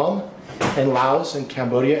Vietnam and Laos and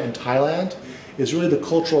Cambodia and Thailand is really the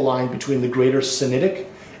cultural line between the greater Sinitic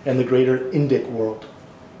and the greater Indic world.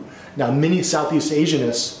 Now, many Southeast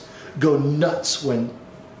Asianists go nuts when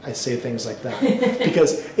I say things like that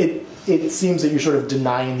because it seems that you're sort of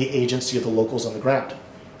denying the agency of the locals on the ground.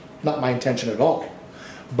 Not my intention at all.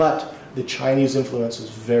 But the Chinese influence is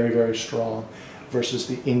very, very strong versus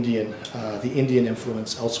the Indian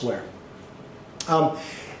influence elsewhere. And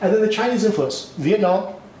then the Chinese influence,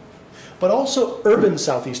 Vietnam, but also urban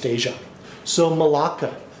Southeast Asia. So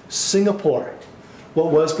Malacca, Singapore,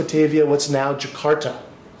 what was Batavia, what's now Jakarta,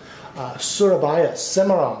 Surabaya,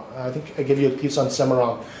 Semarang. I think I gave you a piece on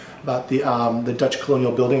Semarang about the Dutch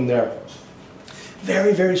colonial building there.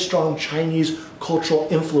 Very, very strong Chinese cultural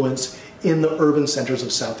influence in the urban centers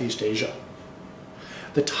of Southeast Asia.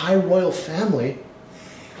 The Thai royal family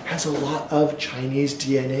has a lot of Chinese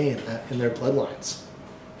DNA in their bloodlines.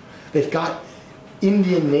 They've got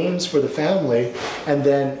Indian names for the family and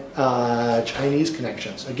then Chinese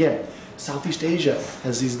connections. Again, Southeast Asia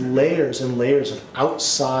has these layers and layers of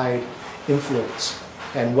outside influence.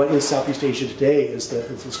 And what is Southeast Asia today is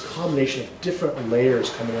this combination of different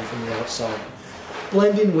layers coming in from the outside,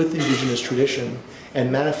 blending with indigenous tradition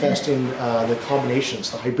and manifesting the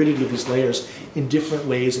combinations, the hybridity of these layers in different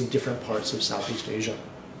ways in different parts of Southeast Asia.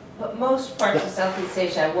 But most parts of Southeast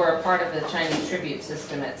Asia were a part of the Chinese tribute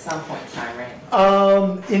system at some point in time,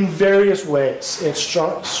 right? In various ways. It's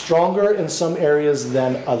stronger in some areas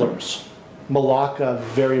than others. Malacca,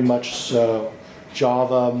 very much so.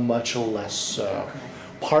 Java, much less so.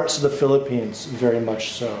 Parts of the Philippines, very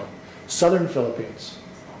much so. Southern Philippines,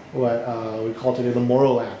 what we call today the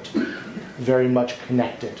Moroland, very much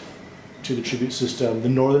connected to the tribute system. The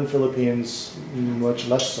northern Philippines, much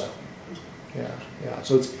less so. Yeah.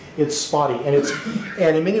 So it's spotty, and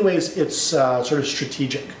in many ways it's sort of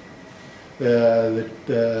strategic.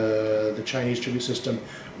 The Chinese tribute system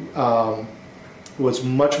was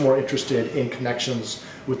much more interested in connections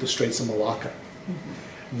with the Straits of Malacca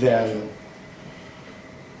than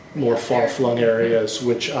more far-flung areas,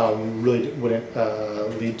 which really wouldn't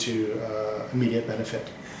lead to immediate benefit.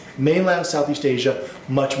 Mainland Southeast Asia,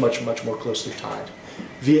 much more closely tied.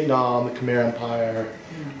 Vietnam, the Khmer Empire,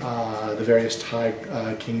 the various Thai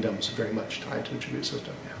kingdoms, very much tied to the tribute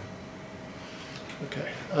system. Yeah.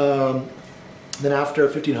 Okay. Then after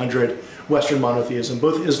 1500, Western monotheism,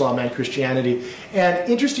 both Islam and Christianity. And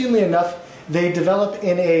interestingly enough, they develop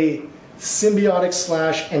in a symbiotic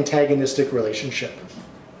 / antagonistic relationship.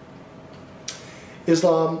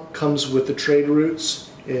 Islam comes with the trade routes.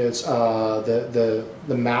 It's the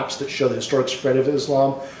maps that show the historic spread of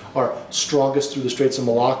Islam are strongest through the Straits of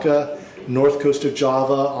Malacca, north coast of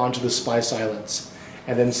Java, onto the Spice Islands.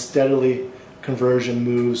 And then steadily conversion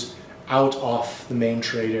moves out off the main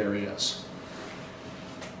trade areas.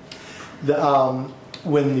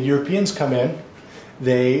 When the Europeans come in,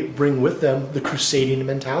 they bring with them the crusading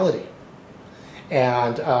mentality.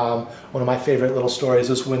 And one of my favorite little stories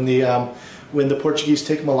is when the Portuguese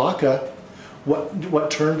take Malacca,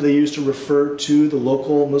 what term do they use to refer to the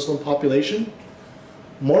local Muslim population?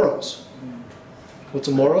 Moros. What's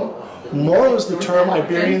a Moro? Moro is the term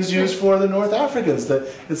Iberians use for the North Africans.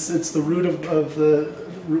 It's the root of the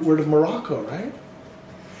word of Morocco, right?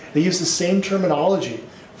 They use the same terminology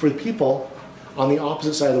for the people on the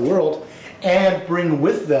opposite side of the world and bring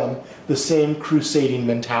with them the same crusading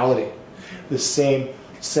mentality. the same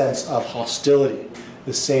sense of hostility,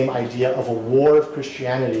 the same idea of a war of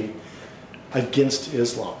Christianity against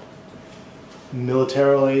Islam,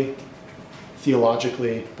 militarily,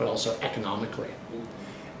 theologically, but also economically.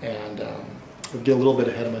 And I'll get a little bit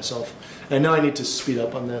ahead of myself. I know I need to speed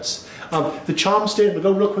up on this. The Cham state, we'll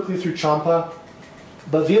go real quickly through Champa,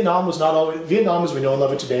 but Vietnam was not always, Vietnam as we know and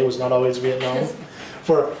love it today was not always Vietnam.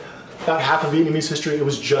 For about half of Vietnamese history, it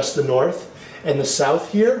was just the north. And the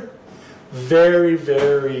south here, very,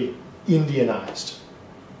 very Indianized.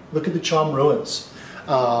 Look at the Cham ruins.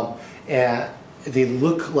 And they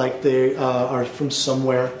look like they are from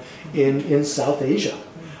somewhere in South Asia.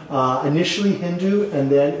 Initially Hindu and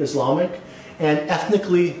then Islamic, and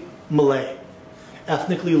ethnically Malay.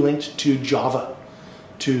 Ethnically linked to Java,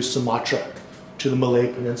 to Sumatra, to the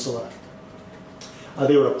Malay Peninsula.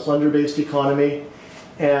 They were a plunder-based economy,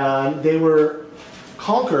 and they were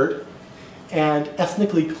conquered and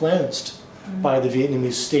ethnically cleansed by the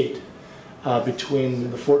Vietnamese state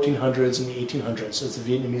between the 1400s and the 1800s as the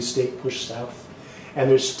Vietnamese state pushed south. And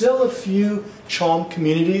there's still a few Cham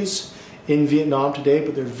communities in Vietnam today,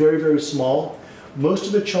 but they're very, very small. Most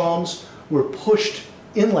of the Chams were pushed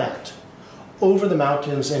inland over the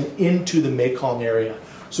mountains and into the Mekong area.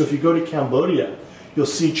 So if you go to Cambodia, you'll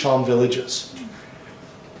see Cham villages.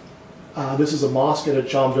 This is a mosque at a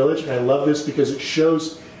Cham village, and I love this because it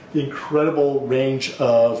shows the incredible range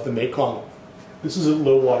of the Mekong. This is at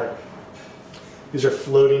low water. These are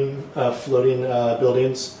floating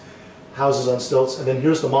buildings, houses on stilts, and then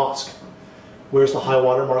here's the mosque. Where's the high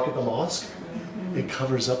water mark at the mosque? It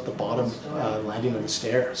covers up the bottom landing of the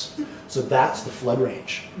stairs. So that's the flood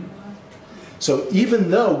range. So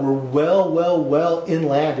even though we're well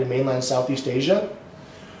inland in mainland Southeast Asia,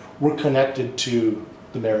 we're connected to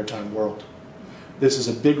the maritime world. This is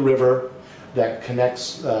a big river that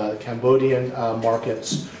connects Cambodian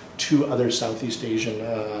markets to other Southeast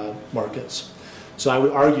Asian markets. So I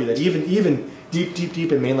would argue that even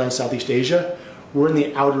deep in mainland Southeast Asia, we're in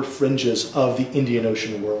the outer fringes of the Indian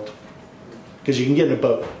Ocean world. Because you can get in a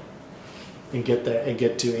boat and get there and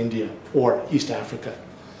get to India or East Africa.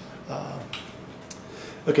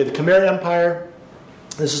 Okay, the Khmer Empire.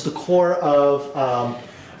 This is the core of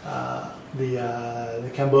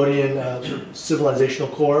the Cambodian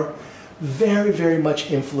civilizational core. Very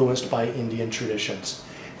much influenced by Indian traditions.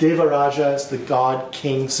 Deva Raja is the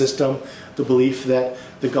god-king system, the belief that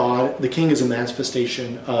the king is a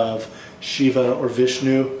manifestation of Shiva or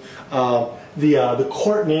Vishnu. The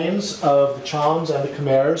court names of the Chams and the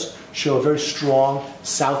Khmers show a very strong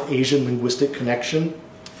South Asian linguistic connection.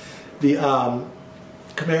 The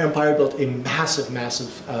Khmer Empire built a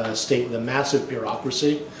massive state with a massive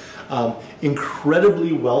bureaucracy,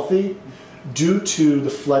 incredibly wealthy due to the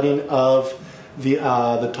flooding of the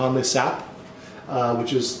Tonle Sap,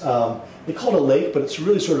 which is, they call it a lake, but it's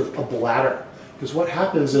really sort of a bladder. Because what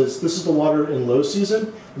happens is, this is the water in low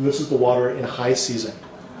season, and this is the water in high season.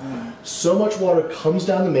 So much water comes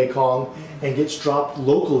down the Mekong and gets dropped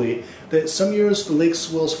locally that some years the lake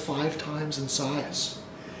swells 5 times in size.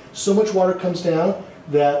 So much water comes down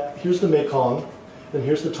that here's the Mekong, and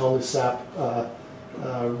here's the Tonle Sap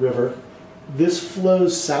river. This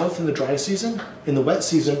flows south in the dry season. In the wet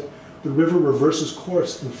season, the river reverses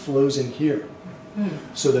course and flows in here.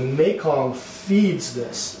 So the Mekong feeds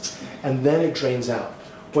this, and then it drains out.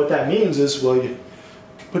 What that means is, well, you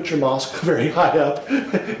put your mosque very high up,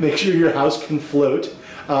 make sure your house can float.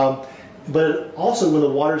 But also, when the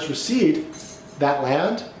waters recede, that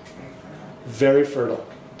land, very fertile.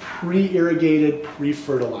 Pre-irrigated,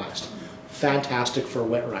 pre-fertilized. Fantastic for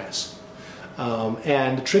wet rice.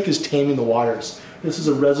 And the trick is taming the waters. This is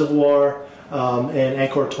a reservoir in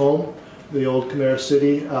Angkor Thom, the old Khmer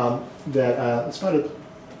city. It's about a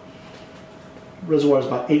reservoir is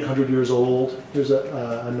about 800 years old. Here's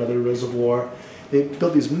another reservoir. They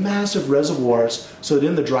built these massive reservoirs so that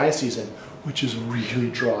in the dry season, which is really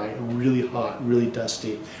dry, really hot, really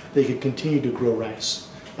dusty, they could continue to grow rice.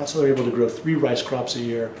 That's how they're able to grow 3 rice crops a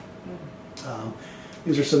year.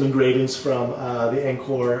 These are some engravings from the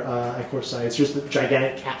Angkor sites. Here's the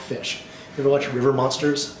gigantic catfish. You ever watch River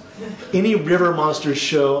Monsters? Any River Monsters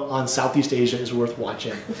show on Southeast Asia is worth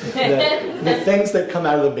watching. The things that come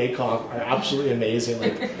out of the Mekong are absolutely amazing.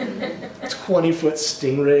 Like 20-foot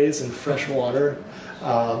stingrays in fresh water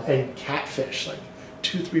and catfish, like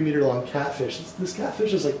 2-3 meter long catfish. This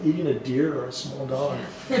catfish is like eating a deer or a small dog.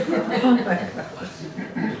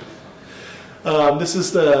 This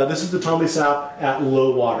is the Tonle Sap at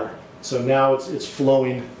low water. So now it's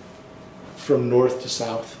flowing from north to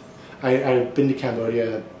south. I've been to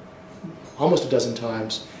Cambodia almost a dozen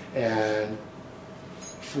times, and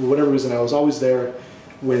for whatever reason I was always there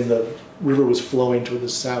when the river was flowing to the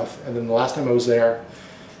south. And then the last time I was there,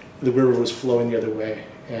 the river was flowing the other way.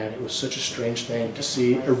 And it was such a strange thing to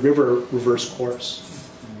see a river reverse course.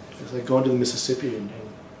 It's like going to the Mississippi and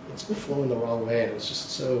it's flowing the wrong way. It was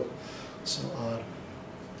just so odd.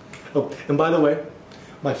 Oh, and by the way,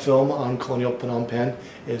 my film on colonial Phnom Penh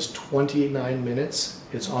is 29 minutes.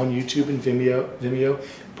 It's on YouTube and Vimeo.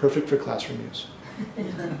 Perfect for classroom use.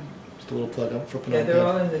 Just a little plug up for Phnom Penh. Yeah, they're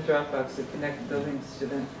all in the Dropbox, the connect the links to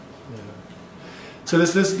them. Yeah. So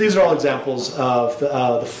these are all examples of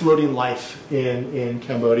the floating life in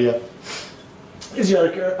Cambodia. Is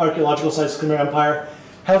the archaeological sites of the Khmer Empire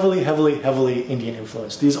heavily Indian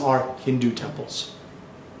influenced. These are Hindu temples.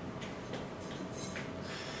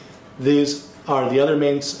 These are the other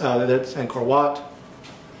main, that's Angkor Wat.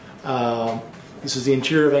 This is the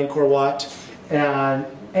interior of Angkor Wat. And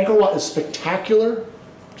Angkor Wat is spectacular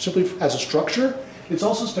simply as a structure. It's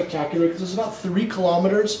also spectacular because there's about 3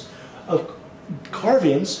 kilometers of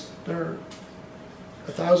carvings that are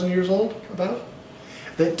 1,000 years old, about,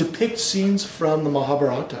 that depict scenes from the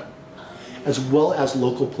Mahabharata, as well as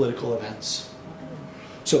local political events.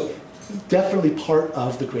 So definitely part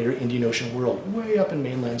of the greater Indian Ocean world, way up in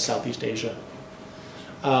mainland Southeast Asia.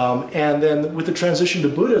 And then with the transition to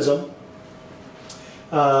Buddhism,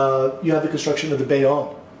 you have the construction of the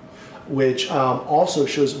Bayon, which also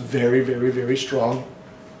shows very strong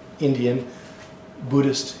Indian,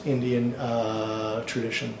 Buddhist Indian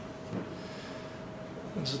tradition.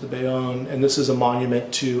 This is the Bayon, and this is a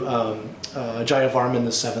monument to Jayavarman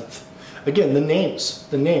VII. Again, the names,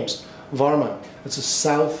 Varman, it's a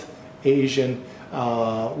South Asian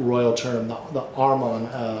royal term, the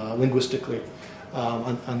Arman linguistically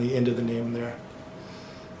on the end of the name there.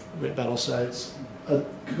 Great battle sites. I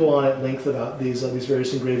could go on at length about these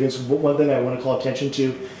various engravings. One thing I want to call attention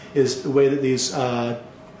to is the way that these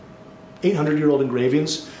 800-year-old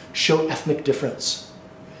engravings show ethnic difference.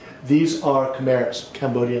 These are Khmers,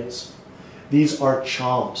 Cambodians. These are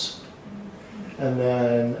Chams. And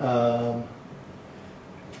then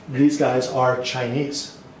these guys are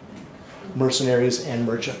Chinese, mercenaries and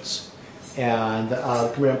merchants. And the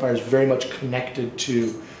Khmer Empire is very much connected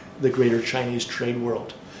to the greater Chinese trade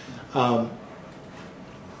world.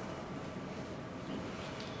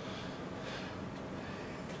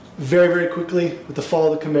 Very quickly, with the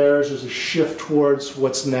fall of the Khmers, there's a shift towards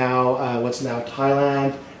what's now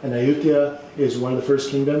Thailand, and Ayutthaya is one of the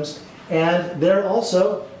first kingdoms. And they're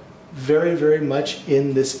also very much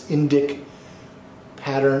in this Indic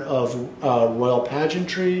pattern of royal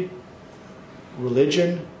pageantry,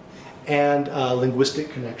 religion, and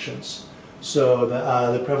linguistic connections. So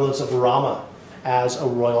the prevalence of Rama as a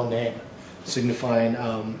royal name, signifying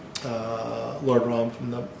Lord Ram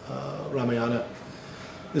from the Ramayana.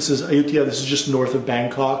 This is Ayutthaya. This is just north of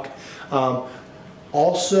Bangkok.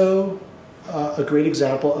 Also, a great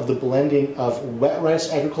example of the blending of wet rice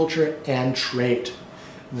agriculture and trade.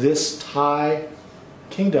 This Thai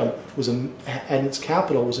kingdom was and its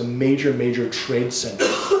capital was a major trade center.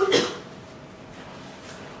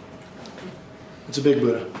 It's a big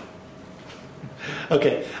Buddha.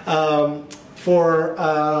 Okay, for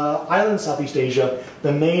island Southeast Asia,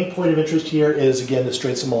 the main point of interest here is, again, the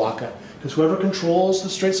Straits of Malacca. Because whoever controls the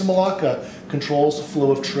Straits of Malacca controls the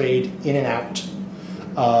flow of trade in and out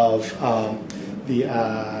of the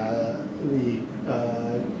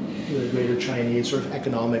greater Chinese sort of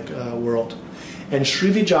economic world. And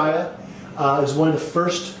Srivijaya is one of the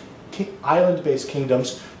first island-based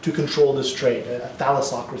kingdoms to control this trade, a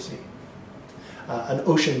thalassocracy, an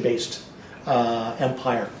ocean-based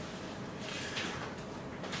empire.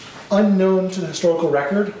 Unknown to the historical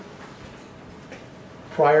record,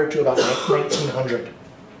 prior to about 1900.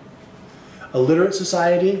 A literate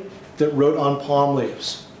society that wrote on palm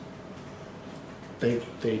leaves. They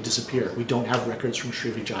disappear. We don't have records from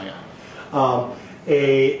Srivijaya.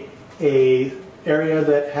 A area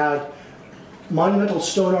that had monumental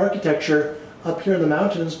stone architecture up here in the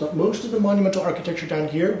mountains, but most of the monumental architecture down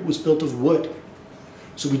here was built of wood.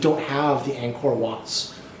 So we don't have the Angkor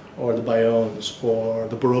Wats or the Bayons or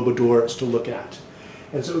the Borobadors to look at.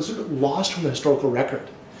 And so it was sort of lost from the historical record.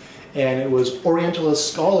 And it was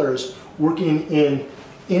Orientalist scholars working in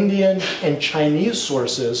Indian and Chinese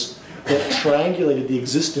sources that triangulated the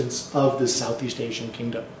existence of this Southeast Asian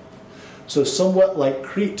kingdom. So somewhat like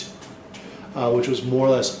Crete, which was more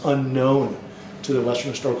or less unknown to the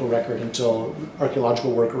Western historical record until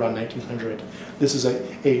archaeological work around 1900. This is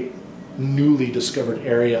a newly discovered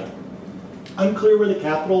area. Unclear where the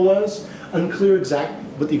capital was, unclear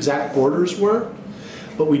what the exact borders were,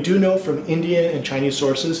 but we do know from Indian and Chinese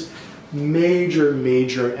sources, major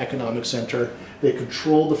economic center. They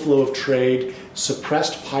controlled the flow of trade.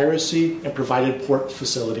 suppressed piracy and provided port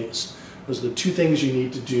facilities. Those are the two things you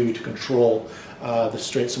need to do to control the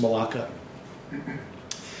Straits of Malacca.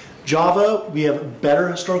 Java, we have better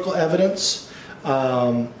historical evidence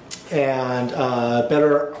and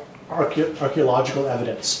better archaeological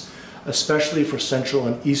evidence, especially for Central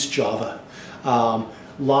and East Java.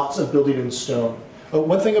 Lots of building in stone.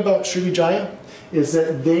 One thing about Srivijaya is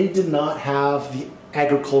that they did not have the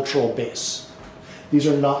agricultural base. These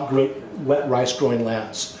are not great wet rice growing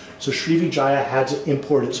lands. So Srivijaya had to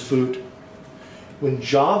import its food. When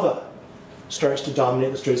Java starts to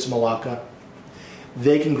dominate the Straits of Malacca,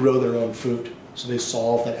 they can grow their own food. So they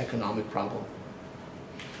solve that economic problem.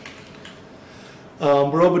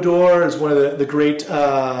 Borobudur is one of the great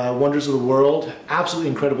wonders of the world.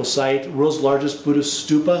 Absolutely incredible site. World's largest Buddhist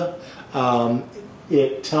stupa.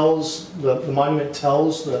 It tells, the monument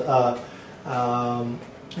tells the,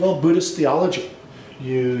 Buddhist theology.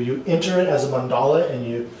 You enter it as a mandala and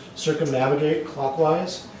you circumnavigate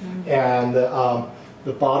clockwise. And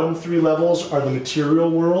the bottom three levels are the material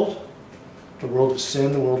world, the world of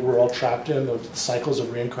sin, the world we're all trapped in, the cycles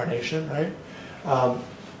of reincarnation, right?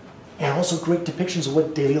 And also great depictions of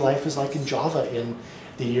what daily life is like in Java in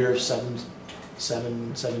the year of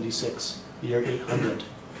 776, the year 800.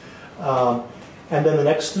 And then the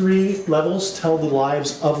next three levels tell the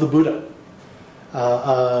lives of the Buddha,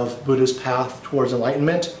 of Buddha's path towards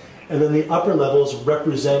enlightenment. And then the upper levels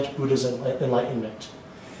represent Buddha's enlightenment.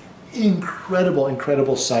 Incredible,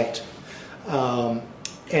 incredible sight.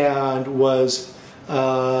 And was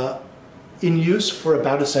in use for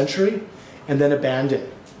about a century and then abandoned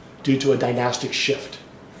due to a dynastic shift.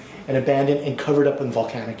 And abandoned and covered up in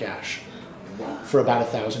volcanic ash for about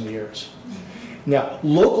 1,000 years. Now,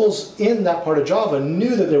 locals in that part of Java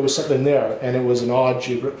knew that there was something there, and it was an odd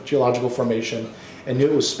geological formation, and knew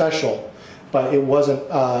it was special, but it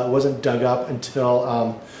wasn't dug up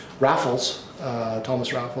until Raffles,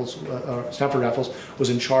 Thomas Raffles, Stanford Raffles, was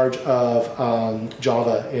in charge of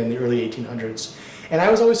Java in the early 1800s. And I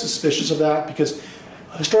was always suspicious of that because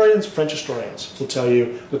historians, French historians, will tell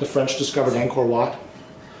you that the French discovered Angkor Wat.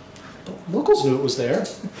 But locals knew it was there.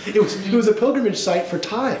 It was a pilgrimage site for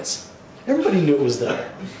Thais. Everybody knew it was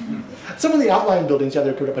there. Some of the outlying buildings, yeah,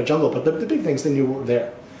 they're covered up by jungle, but the big things, they knew were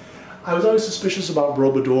there. I was always suspicious about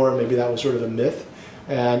Borobudur, maybe that was sort of a myth.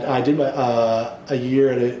 And I did a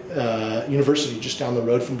year at a university just down the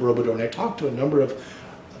road from Borobudur, and I talked to a number of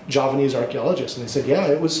Javanese archaeologists, and they said, yeah,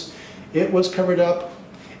 it was covered up,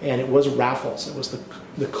 and it was Raffles. It was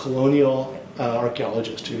the colonial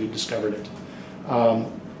archaeologist who discovered it.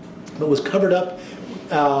 But it was covered up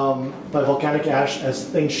by volcanic ash as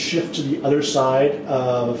things shift to the other side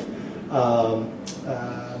of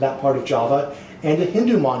that part of Java, and a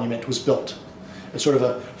Hindu monument was built. It's sort of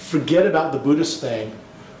a forget about the Buddhist thing,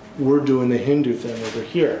 we're doing the Hindu thing over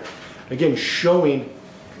here. Again, showing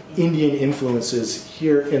Indian influences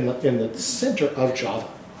here in the center of Java.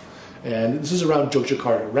 And this is around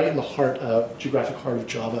Yogyakarta, right in the geographic heart of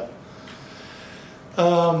Java.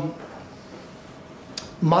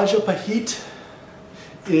 Majapahit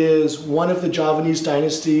is one of the Javanese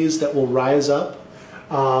dynasties that will rise up,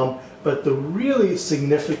 but the really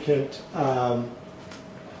significant, the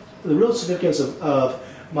real significance of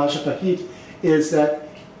Majapahit is that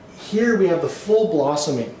here we have the full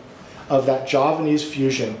blossoming of that Javanese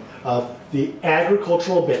fusion of the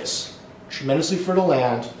agricultural base, tremendously fertile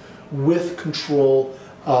land, with control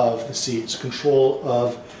of the seas, control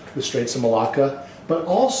of the Straits of Malacca, but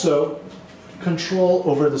also control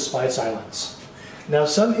over the Spice Islands. Now,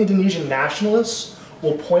 some Indonesian nationalists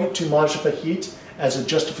will point to Majapahit as a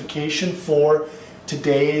justification for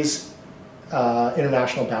today's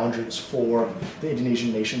international boundaries for the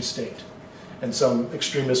Indonesian nation state. And some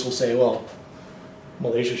extremists will say, well,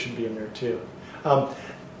 Malaysia should be in there too.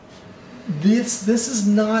 This is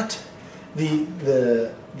not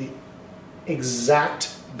the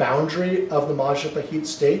exact boundary of the Majapahit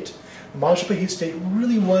state. The Majapahit state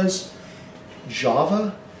really was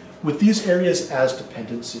Java with these areas as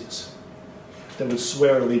dependencies that would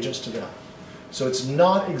swear allegiance to them. So it's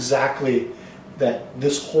not exactly that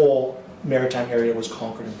this whole maritime area was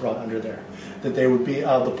conquered and brought under there. That they would be,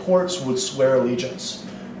 the ports would swear allegiance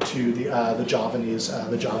to the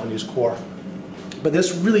Javanese core. But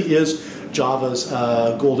this really is Java's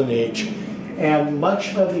golden age. And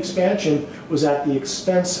much of the expansion was at the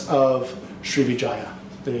expense of Srivijaya,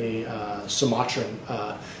 the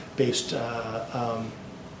Sumatran-based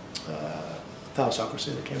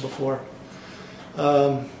thalassocracy that came before.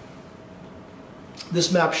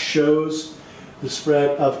 This map shows the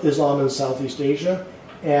spread of Islam in Southeast Asia.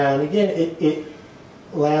 And again, it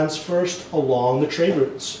lands first along the trade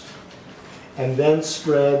routes. and then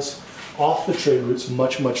spreads off the trade routes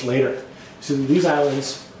much, much later. So these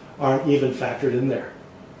islands aren't even factored in there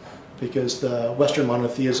because the Western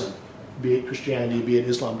monotheism, be it Christianity, be it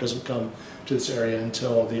Islam, doesn't come to this area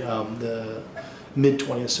until the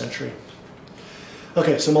mid-20th century.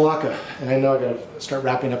 Okay, so Malacca, and I know I gotta start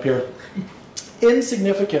wrapping up here.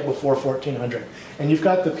 Insignificant before 1400, and you've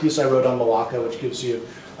got the piece I wrote on Malacca, which gives you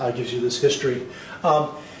this history.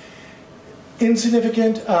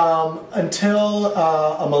 Insignificant until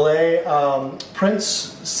a Malay prince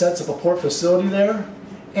sets up a port facility there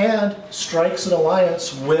and strikes an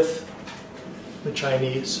alliance with the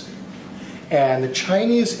Chinese. And the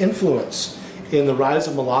Chinese influence in the rise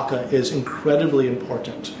of Malacca is incredibly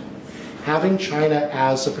important. Having China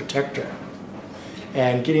as a protector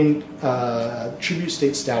and getting tribute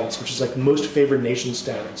state status, which is like most favored nation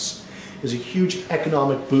status, is a huge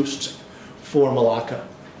economic boost for Malacca.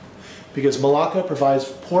 Because Malacca provides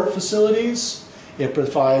port facilities, it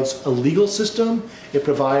provides a legal system, it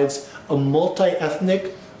provides a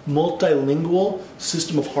multi-ethnic, multilingual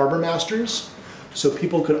system of harbor masters, so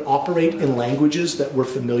people could operate in languages that were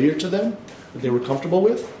familiar to them, that they were comfortable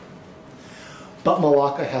with. But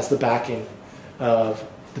Malacca has the backing of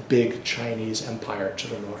the big Chinese empire to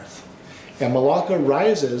the north. And Malacca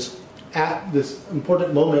rises at this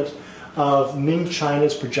important moment of Ming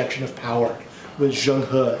China's projection of power with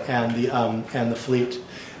Zheng He and the fleet.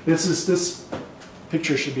 This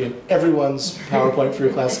picture should be in everyone's PowerPoint for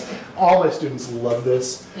your class. All my students love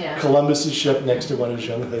this. Yeah. Columbus's ship next to one of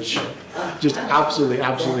Zheng He's ship. Just absolutely,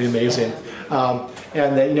 absolutely amazing.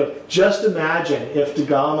 And then, just imagine if Da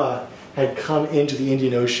Gama had come into the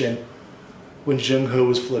Indian Ocean when Zheng He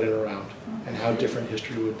was floating around, and how different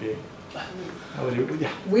history would be.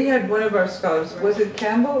 Yeah. We had one of our scholars, was it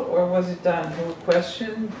Campbell or was it Dunn, who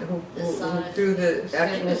questioned, who threw the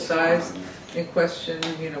actual size in question,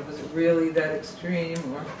 was it really that extreme?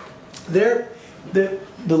 Or? The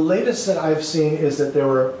latest that I've seen is that there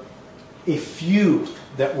were a few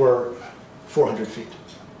that were 400 feet.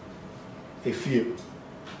 A few.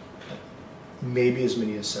 Maybe as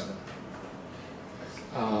many as 7.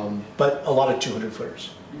 But a lot of 200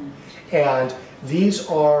 footers. And these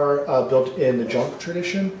are built in the junk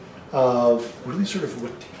tradition of really sort of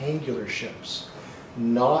rectangular ships,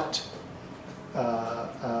 not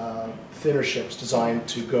thinner ships designed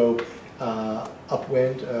to go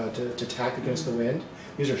upwind, to tack against the wind.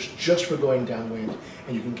 These are just for going downwind,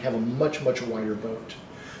 and you can have a much, much wider boat.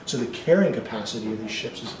 So the carrying capacity of these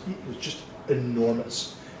ships is just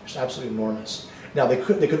enormous, just absolutely enormous. Now they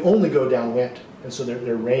could only go downwind, and so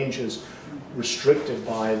their range is restricted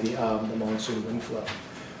by the monsoon wind flow.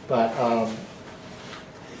 But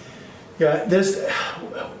yeah,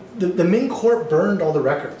 the Ming court burned all the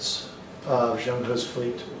records of Zheng He's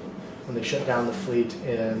fleet when they shut down the fleet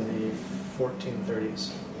in the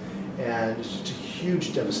 1430s, and it's just a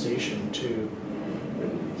huge devastation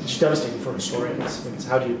it's devastating for historians,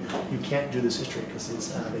 because you can't do this history,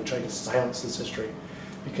 because they tried to silence this history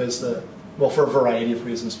because for a variety of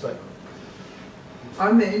reasons, but.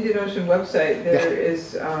 On the Indian Ocean website, there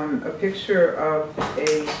is a picture of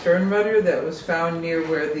a stern rudder that was found near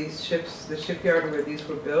where these ships, the shipyard where these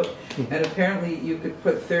were built, and apparently you could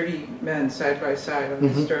put 30 men side by side on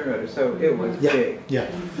the stern rudder, so it was big. Yeah,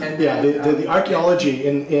 and the archaeology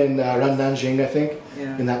in Randanjing, I think,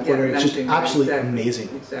 in that port area, it's just absolutely amazing.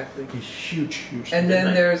 Exactly. A huge, huge. And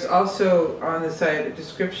then there's also on the site a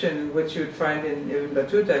description, which you would find in Ibn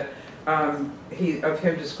Battuta, of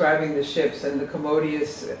him describing the ships and the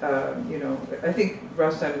commodious, I think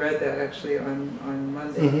Rostan read that actually on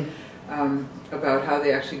Monday, about how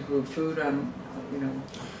they actually grew food on,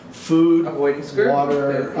 food, avoiding scurvy,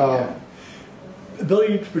 water,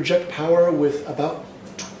 ability to project power with about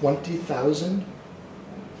 20,000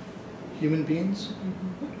 human beings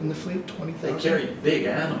in the fleet. 20,000. They carry big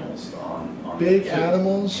animals on big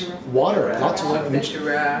animals, water, lots of water.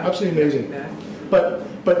 Absolutely amazing.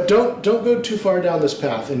 But don't go too far down this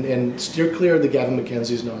path and steer clear of the Gavin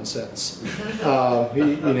Mackenzie's nonsense.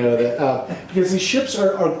 Because these ships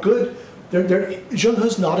are good. Zheng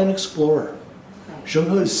He's not an explorer.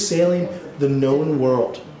 Zheng He is sailing the known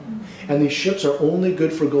world, and these ships are only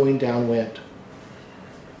good for going downwind.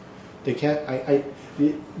 They can't.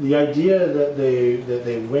 The idea that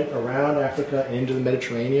they went around Africa and into the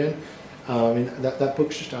Mediterranean, that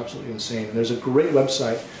book's just absolutely insane. And there's a great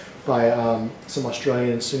website by some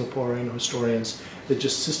Australian and Singaporean historians that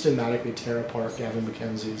just systematically tear apart Gavin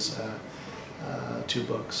Mackenzie's 2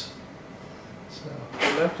 books. So,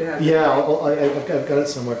 I'd love to have I've got it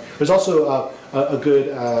somewhere. There's also a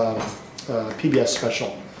good PBS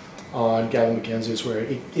special on Gavin Mackenzie's where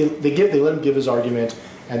they let him give his argument,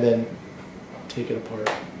 and then take it apart.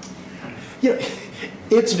 You know,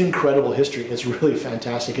 it's an incredible history. It's really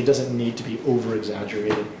fantastic. It doesn't need to be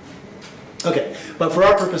over-exaggerated. Okay, but for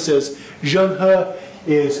our purposes, Zheng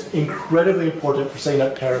He is incredibly important for setting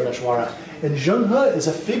up Parameshwara. And Zheng He is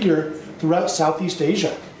a figure throughout Southeast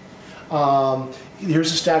Asia.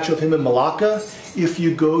 Here's a statue of him in Malacca. If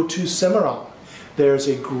you go to Semarang, there's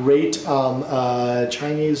a great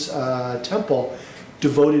Chinese temple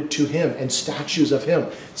devoted to him and statues of him.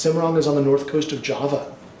 Semarang is on the north coast of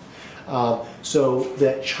Java. So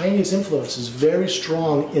the Chinese influence is very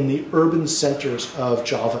strong in the urban centers of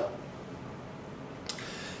Java.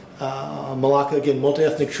 Malacca, again,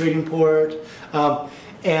 multi-ethnic trading port.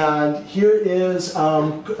 And here is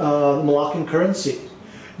Malaccan currency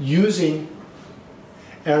using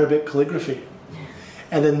Arabic calligraphy.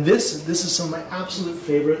 And then this is some of my absolute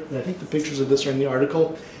favorite, and I think the pictures of this are in the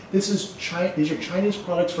article. These are Chinese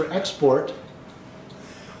products for export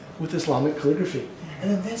with Islamic calligraphy.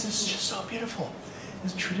 And then this is just so beautiful.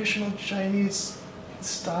 This traditional Chinese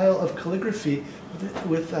style of calligraphy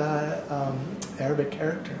with Arabic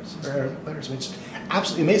characters, or Arabic letters. I mean, it's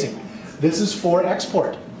absolutely amazing. This is for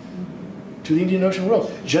export to the Indian Ocean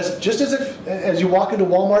world. Just as you walk into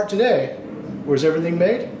Walmart today, where's everything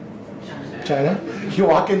made? China. You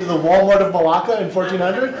walk into the Walmart of Malacca in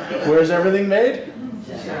 1400, where's everything made?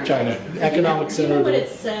 China. Economic center. Do you know what it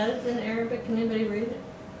says in Arabic? Can anybody read it?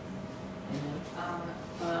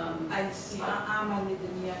 I see.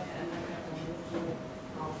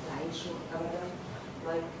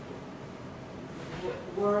 Like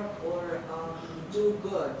work or do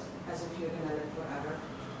good as if you're gonna live forever.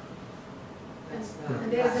 That's the.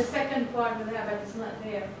 And there's a second part of that, but it's not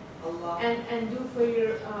there. Allah. And do for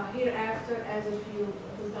your hereafter as if you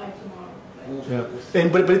will die tomorrow. Yeah,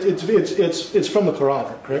 and but it's from the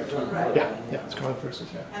Quran, correct? Right. Yeah, it's Quran verses.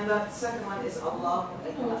 Yeah. And that second one is Allah.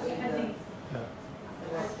 No, it's a hadith.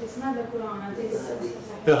 It's not the Quran.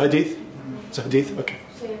 It's The hadith. It's a hadith. Okay.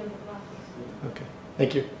 say of the Prophet. Okay.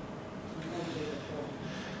 Thank you.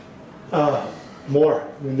 More.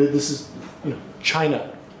 I mean, this is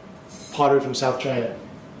China, pottery from South China,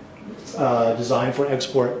 designed for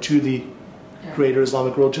export to the greater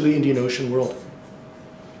Islamic world, to the Indian Ocean world.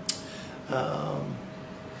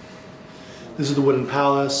 This is the wooden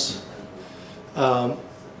palace.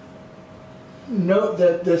 Note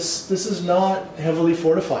that this is not heavily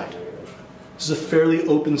fortified. This is a fairly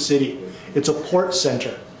open city. It's a port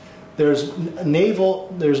center. There's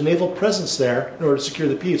naval presence there in order to secure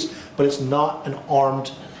the peace, but it's not an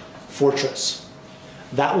armed fortress.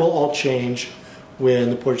 That will all change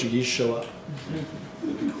when the Portuguese show up,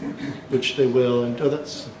 which they will. And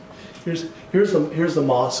here's the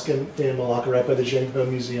mosque in Malacca, right by the Zheng He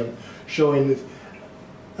Museum, showing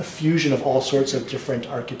a fusion of all sorts of different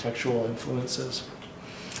architectural influences.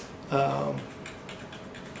 I'm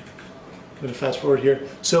going to fast forward here.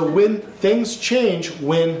 So when things change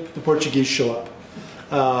when the Portuguese show up.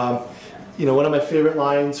 One of my favorite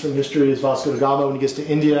lines from history is Vasco da Gama when he gets to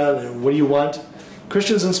India. What do you want?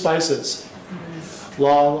 Christians and spices.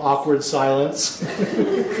 Long, awkward silence.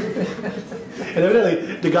 And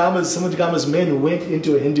evidently, some of da Gama's men went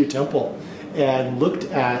into a Hindu temple and looked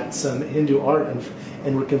at some Hindu art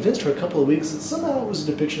and were convinced for a couple of weeks that somehow it was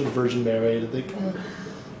a depiction of the Virgin Mary. That they kind of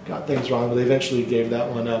got things wrong, but they eventually gave that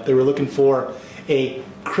one up. They were looking for a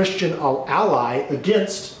Christian ally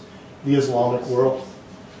against the Islamic world.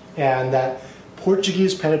 And that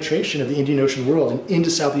Portuguese penetration of the Indian Ocean world and into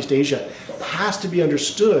Southeast Asia has to be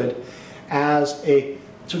understood as a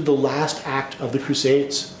sort of the last act of the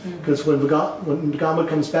Crusades. Because when da Gama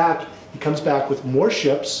comes back, he comes back with more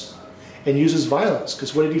ships and uses violence.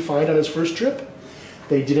 Because what did he find on his first trip?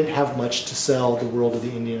 They didn't have much to sell the world of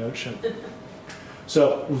the Indian Ocean.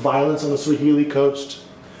 So violence on the Swahili coast,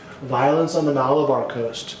 violence on the Malabar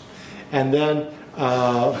coast, and then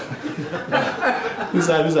who's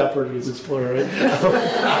that Portuguese explorer, right?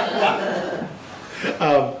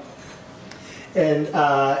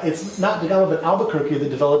 It's not da Gama but Albuquerque that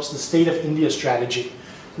develops the State of India strategy,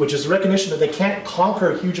 which is the recognition that they can't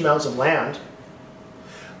conquer huge amounts of land,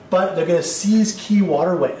 but they're going to seize key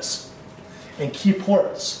waterways and key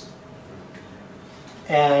ports.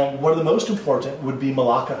 And one of the most important would be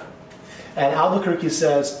Malacca. And Albuquerque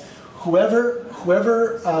says, whoever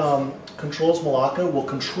controls Malacca will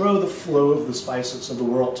control the flow of the spices of the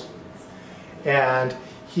world. And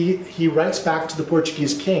he writes back to the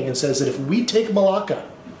Portuguese king and says that if we take Malacca,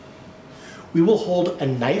 we will hold a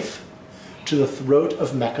knife to the throat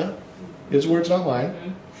of Mecca, his words, not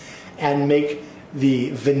mine, and make the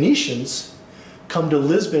Venetians come to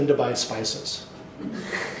Lisbon to buy spices.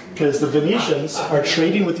 Because the Venetians are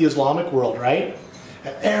trading with the Islamic world, right?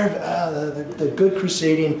 The good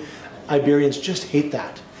crusading Iberians just hate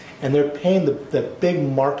that. And they're paying the big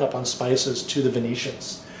markup on spices to the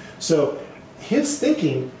Venetians. So his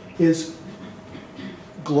thinking is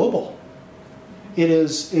global. It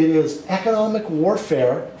is economic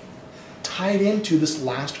warfare tied into this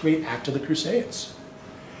last great act of the Crusades.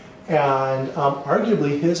 And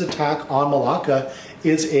arguably his attack on Malacca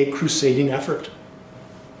is a crusading effort.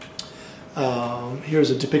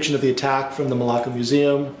 Here's a depiction of the attack from the Malacca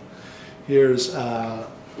Museum. Here's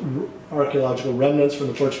archaeological remnants from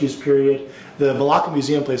the Portuguese period. The Malacca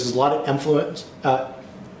Museum places a lot of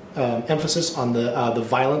emphasis on the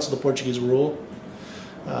violence of the Portuguese rule.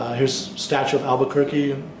 Here's a statue of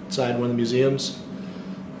Albuquerque inside one of the museums.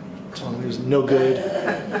 There's no good.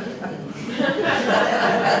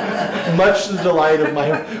 Much to the delight of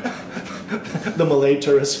the Malay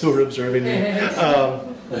tourists who were observing me.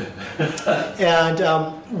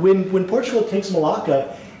 When Portugal takes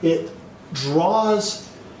Malacca, it draws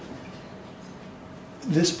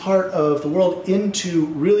this part of the world into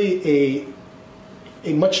really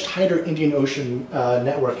a much tighter Indian Ocean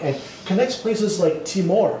network and connects places like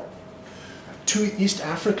Timor to East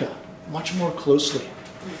Africa much more closely.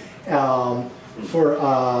 For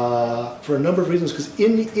a number of reasons, because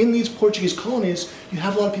in these Portuguese colonies, you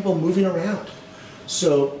have a lot of people moving around.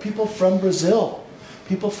 So people from Brazil,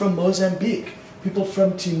 people from Mozambique, people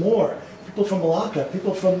from Timor, people from Malacca,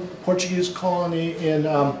 people from Portuguese colony in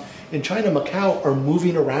China, Macau, are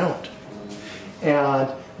moving around. And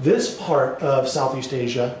this part of Southeast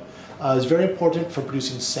Asia is very important for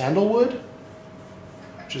producing sandalwood,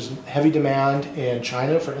 which is heavy demand in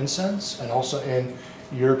China for incense, and also in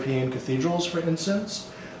European cathedrals for incense,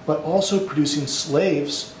 but also producing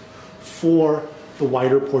slaves for the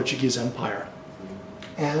wider Portuguese Empire.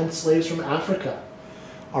 And slaves from Africa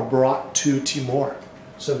are brought to Timor.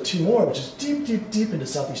 So Timor, which is deep, deep, deep into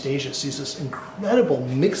Southeast Asia, sees this incredible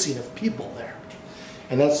mixing of people there.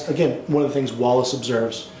 And that's, again, one of the things Wallace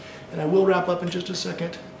observes. And I will wrap up in just a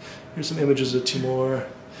second. Here's some images of Timor.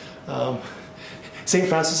 St.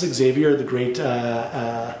 Francis Xavier, the great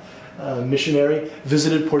missionary,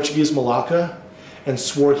 visited Portuguese Malacca and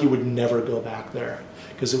swore he would never go back there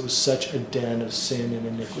because it was such a den of sin and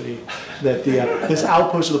iniquity that this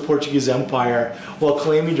outpost of the Portuguese Empire, while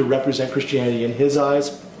claiming to represent Christianity in his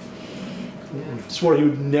eyes, swore he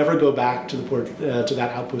would never go back to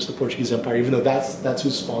that outpost of the Portuguese Empire, even though that's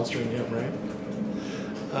who's sponsoring him, right?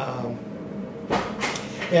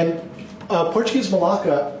 Portuguese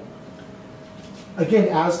Malacca, again,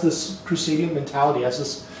 as this crusading mentality, as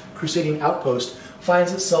this crusading outpost,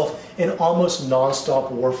 finds itself in almost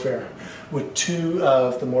non-stop warfare with two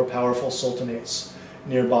of the more powerful sultanates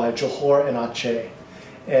nearby, Johor and Aceh.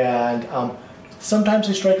 And sometimes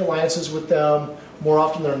they strike alliances with them. More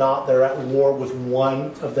often than not, they're at war with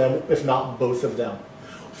one of them, if not both of them,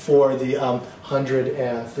 for the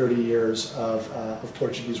 130 years of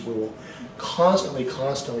Portuguese rule. Constantly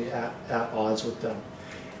at odds with them.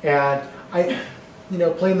 And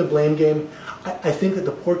playing the blame game, I think that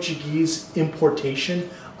the Portuguese importation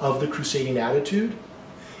of the crusading attitude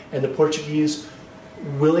and the Portuguese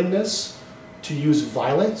willingness to use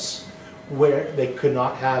violence where they could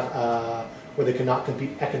not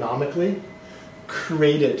compete economically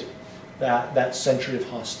created that century of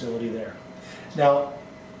hostility there. Now,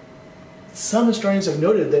 some historians have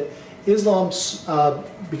noted that Islam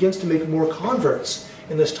begins to make more converts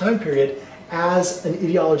in this time period as an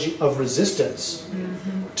ideology of resistance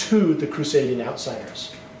to the crusading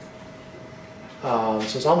outsiders. So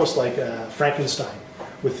it's almost like Frankenstein,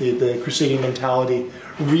 with the crusading mentality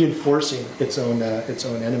reinforcing its own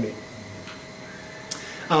enemy.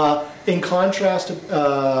 In contrast to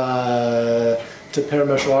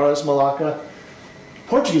Perameswara's Malacca,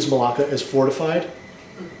 Portuguese Malacca is fortified.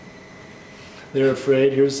 They're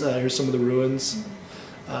afraid. Here's some of the ruins,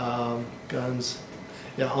 guns.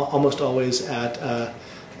 Yeah, almost always at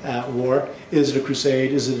war. Is it a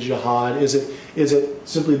crusade? Is it a jihad? Is it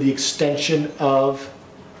simply the extension of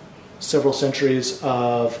several centuries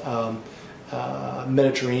of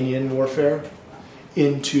Mediterranean warfare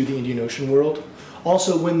into the Indian Ocean world?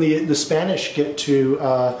 Also, when the Spanish get to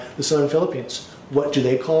the southern Philippines, what do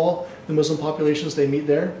they call the Muslim populations they meet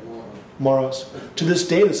there? Moros. To this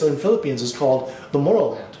day, the southern Philippines is called the Moro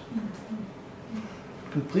land.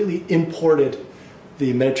 Completely imported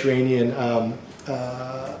the Mediterranean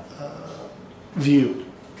view.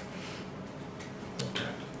 Okay.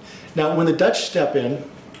 Now, when the Dutch step in,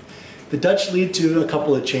 the Dutch lead to a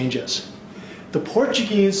couple of changes. The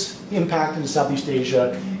Portuguese impact into Southeast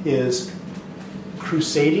Asia is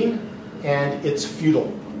crusading and it's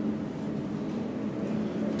feudal.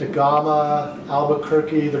 Da Gama,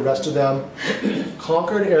 Albuquerque, the rest of them,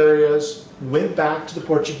 conquered areas, went back to the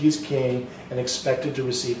Portuguese king, and expected to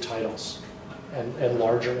receive titles and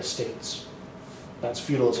larger estates. That's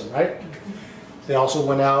feudalism, right? They also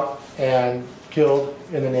went out and killed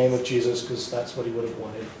in the name of Jesus because that's what he would have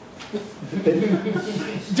wanted.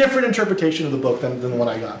 Different interpretation of the book than the one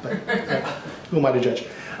I got, but who am I to judge?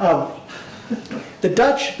 The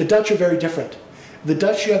Dutch are very different. The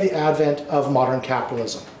Dutch, you have the advent of modern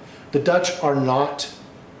capitalism. The Dutch are not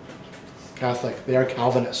Catholic, they are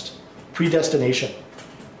Calvinist. Predestination.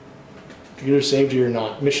 You're either saved or you're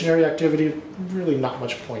not. Missionary activity, really not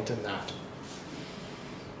much point in that.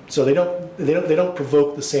 So they don't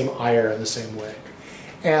provoke the same ire in the same way.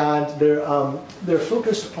 And they're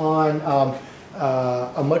focused on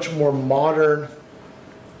a much more modern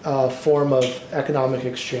form of economic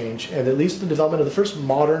exchange, and at least the development of the first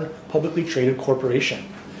modern publicly traded corporation,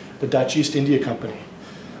 the Dutch East India Company.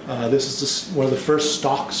 This is one of the first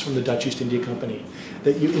stocks from the Dutch East India Company,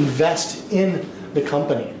 that you invest in the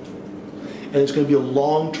company, and it's going to be a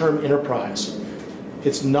long-term enterprise.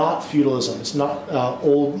 It's not feudalism. It's not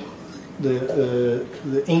the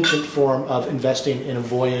ancient form of investing in a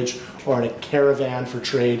voyage or in a caravan for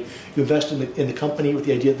trade. You invest in the company with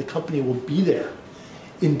the idea that the company will be there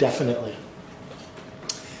indefinitely.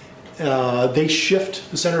 They shift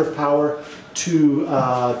the center of power to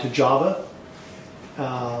Java,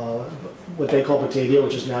 what they call Batavia,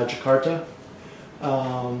 which is now Jakarta.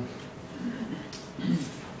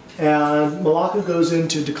 And Malacca goes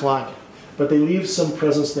into decline, but they leave some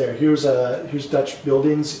presence there. Here's Dutch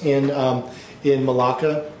buildings in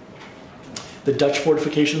Malacca, the Dutch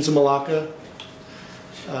fortifications in Malacca,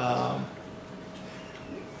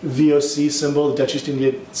 VOC symbol, the Dutch East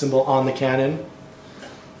India symbol on the cannon.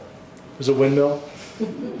 There's a windmill.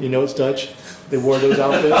 You know it's Dutch. They wore those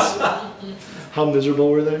outfits. How miserable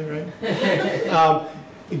were they, right?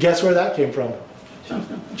 Guess where that came from?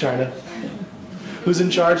 China. Who's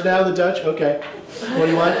in charge now? The Dutch? Okay. What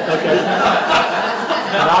do you want? Okay.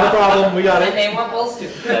 Not a problem. We got it. And they want bulls too.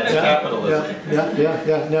 That's capitalism.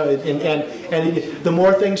 Yeah. No, and the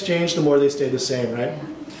more things change, the more they stay the same, right?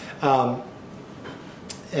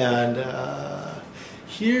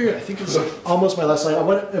 Here, I think it's almost my last slide. I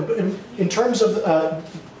want, in terms of,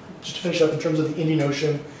 just to finish up, in terms of the Indian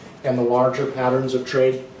Ocean and the larger patterns of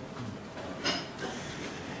trade,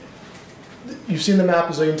 you've seen the map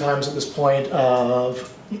a zillion times at this point of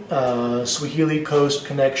Swahili coast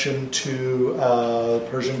connection to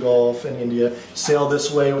Persian Gulf and India. Sail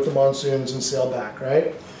this way with the monsoons and sail back,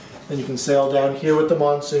 right? Then you can sail down here with the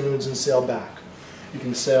monsoons and sail back. You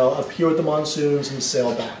can sail up here with the monsoons and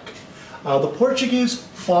sail back. The Portuguese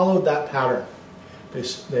followed that pattern. They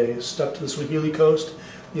stuck to the Swahili coast.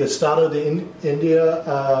 The Estado de India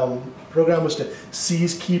program was to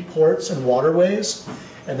seize key ports and waterways,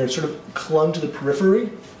 and they sort of clung to the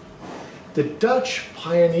periphery. The Dutch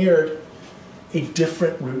pioneered a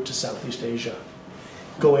different route to Southeast Asia,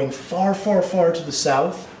 going far, far, far to the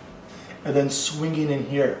south, and then swinging in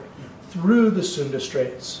here through the Sunda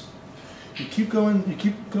Straits. You keep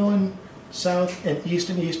going south and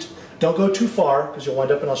east. Don't go too far, because you'll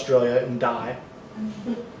wind up in Australia and die.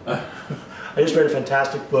 I just read a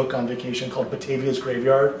fantastic book on vacation called Batavia's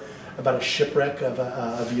Graveyard, about a shipwreck of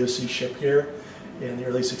a VOC ship here in the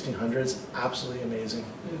early 1600s. Absolutely amazing.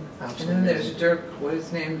 Absolutely. And then there's Dirk, what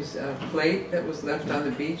his name is, plate that was left on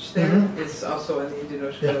the beach there. Mm-hmm. It's also on the Indian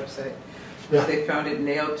Ocean website. Yeah. They found it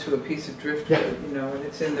nailed to a piece of driftwood, you know, and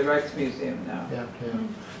it's in the Rijksmuseum now. Yeah.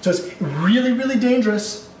 So it's really, really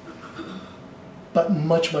dangerous, but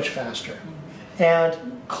much, much faster, and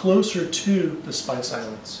closer to the Spice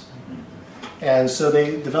Islands. And so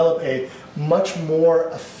they develop a much more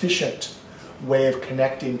efficient way of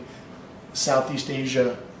connecting Southeast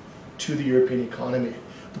Asia to the European economy.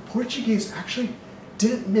 The Portuguese actually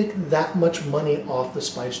didn't make that much money off the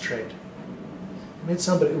spice trade. They made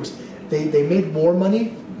some, but it was they made more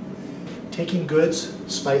money taking goods,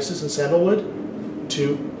 spices, and sandalwood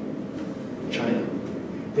to China.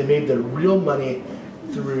 They made the real money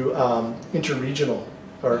through interregional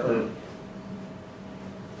or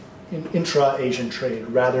intra-Asian trade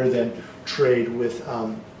rather than trade with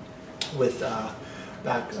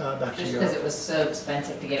back to Just because Europe. it was so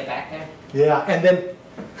expensive to get it back there? Yeah, and then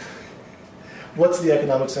what's the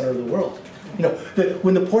economic center of the world? You know,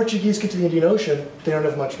 when the Portuguese get to the Indian Ocean, they don't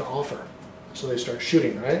have much to offer, so they start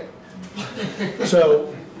shooting, right?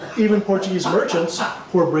 So even Portuguese merchants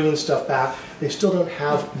who are bringing stuff back, they still don't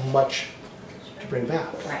have much to bring back.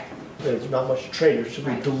 Right. There's not much to trade. You're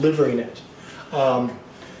simply delivering it.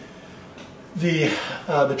 The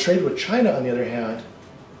trade with China, on the other hand,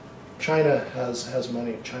 China has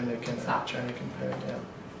money. China can pay.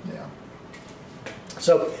 Yeah.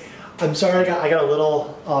 So, I'm sorry I got a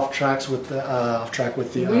little off track with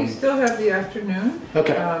the We still have the afternoon.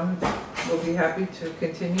 Okay. We'll be happy to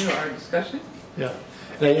continue our discussion. Yeah,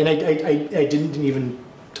 and I didn't even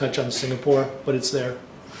touch on Singapore, but it's there.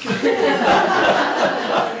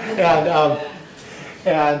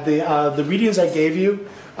 and the readings I gave you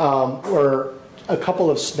were a couple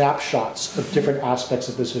of snapshots of different aspects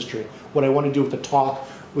of this history. What I want to do with the talk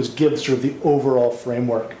was give sort of the overall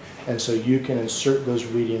framework, and so you can insert those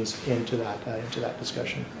readings into that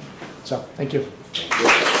discussion. So, thank you.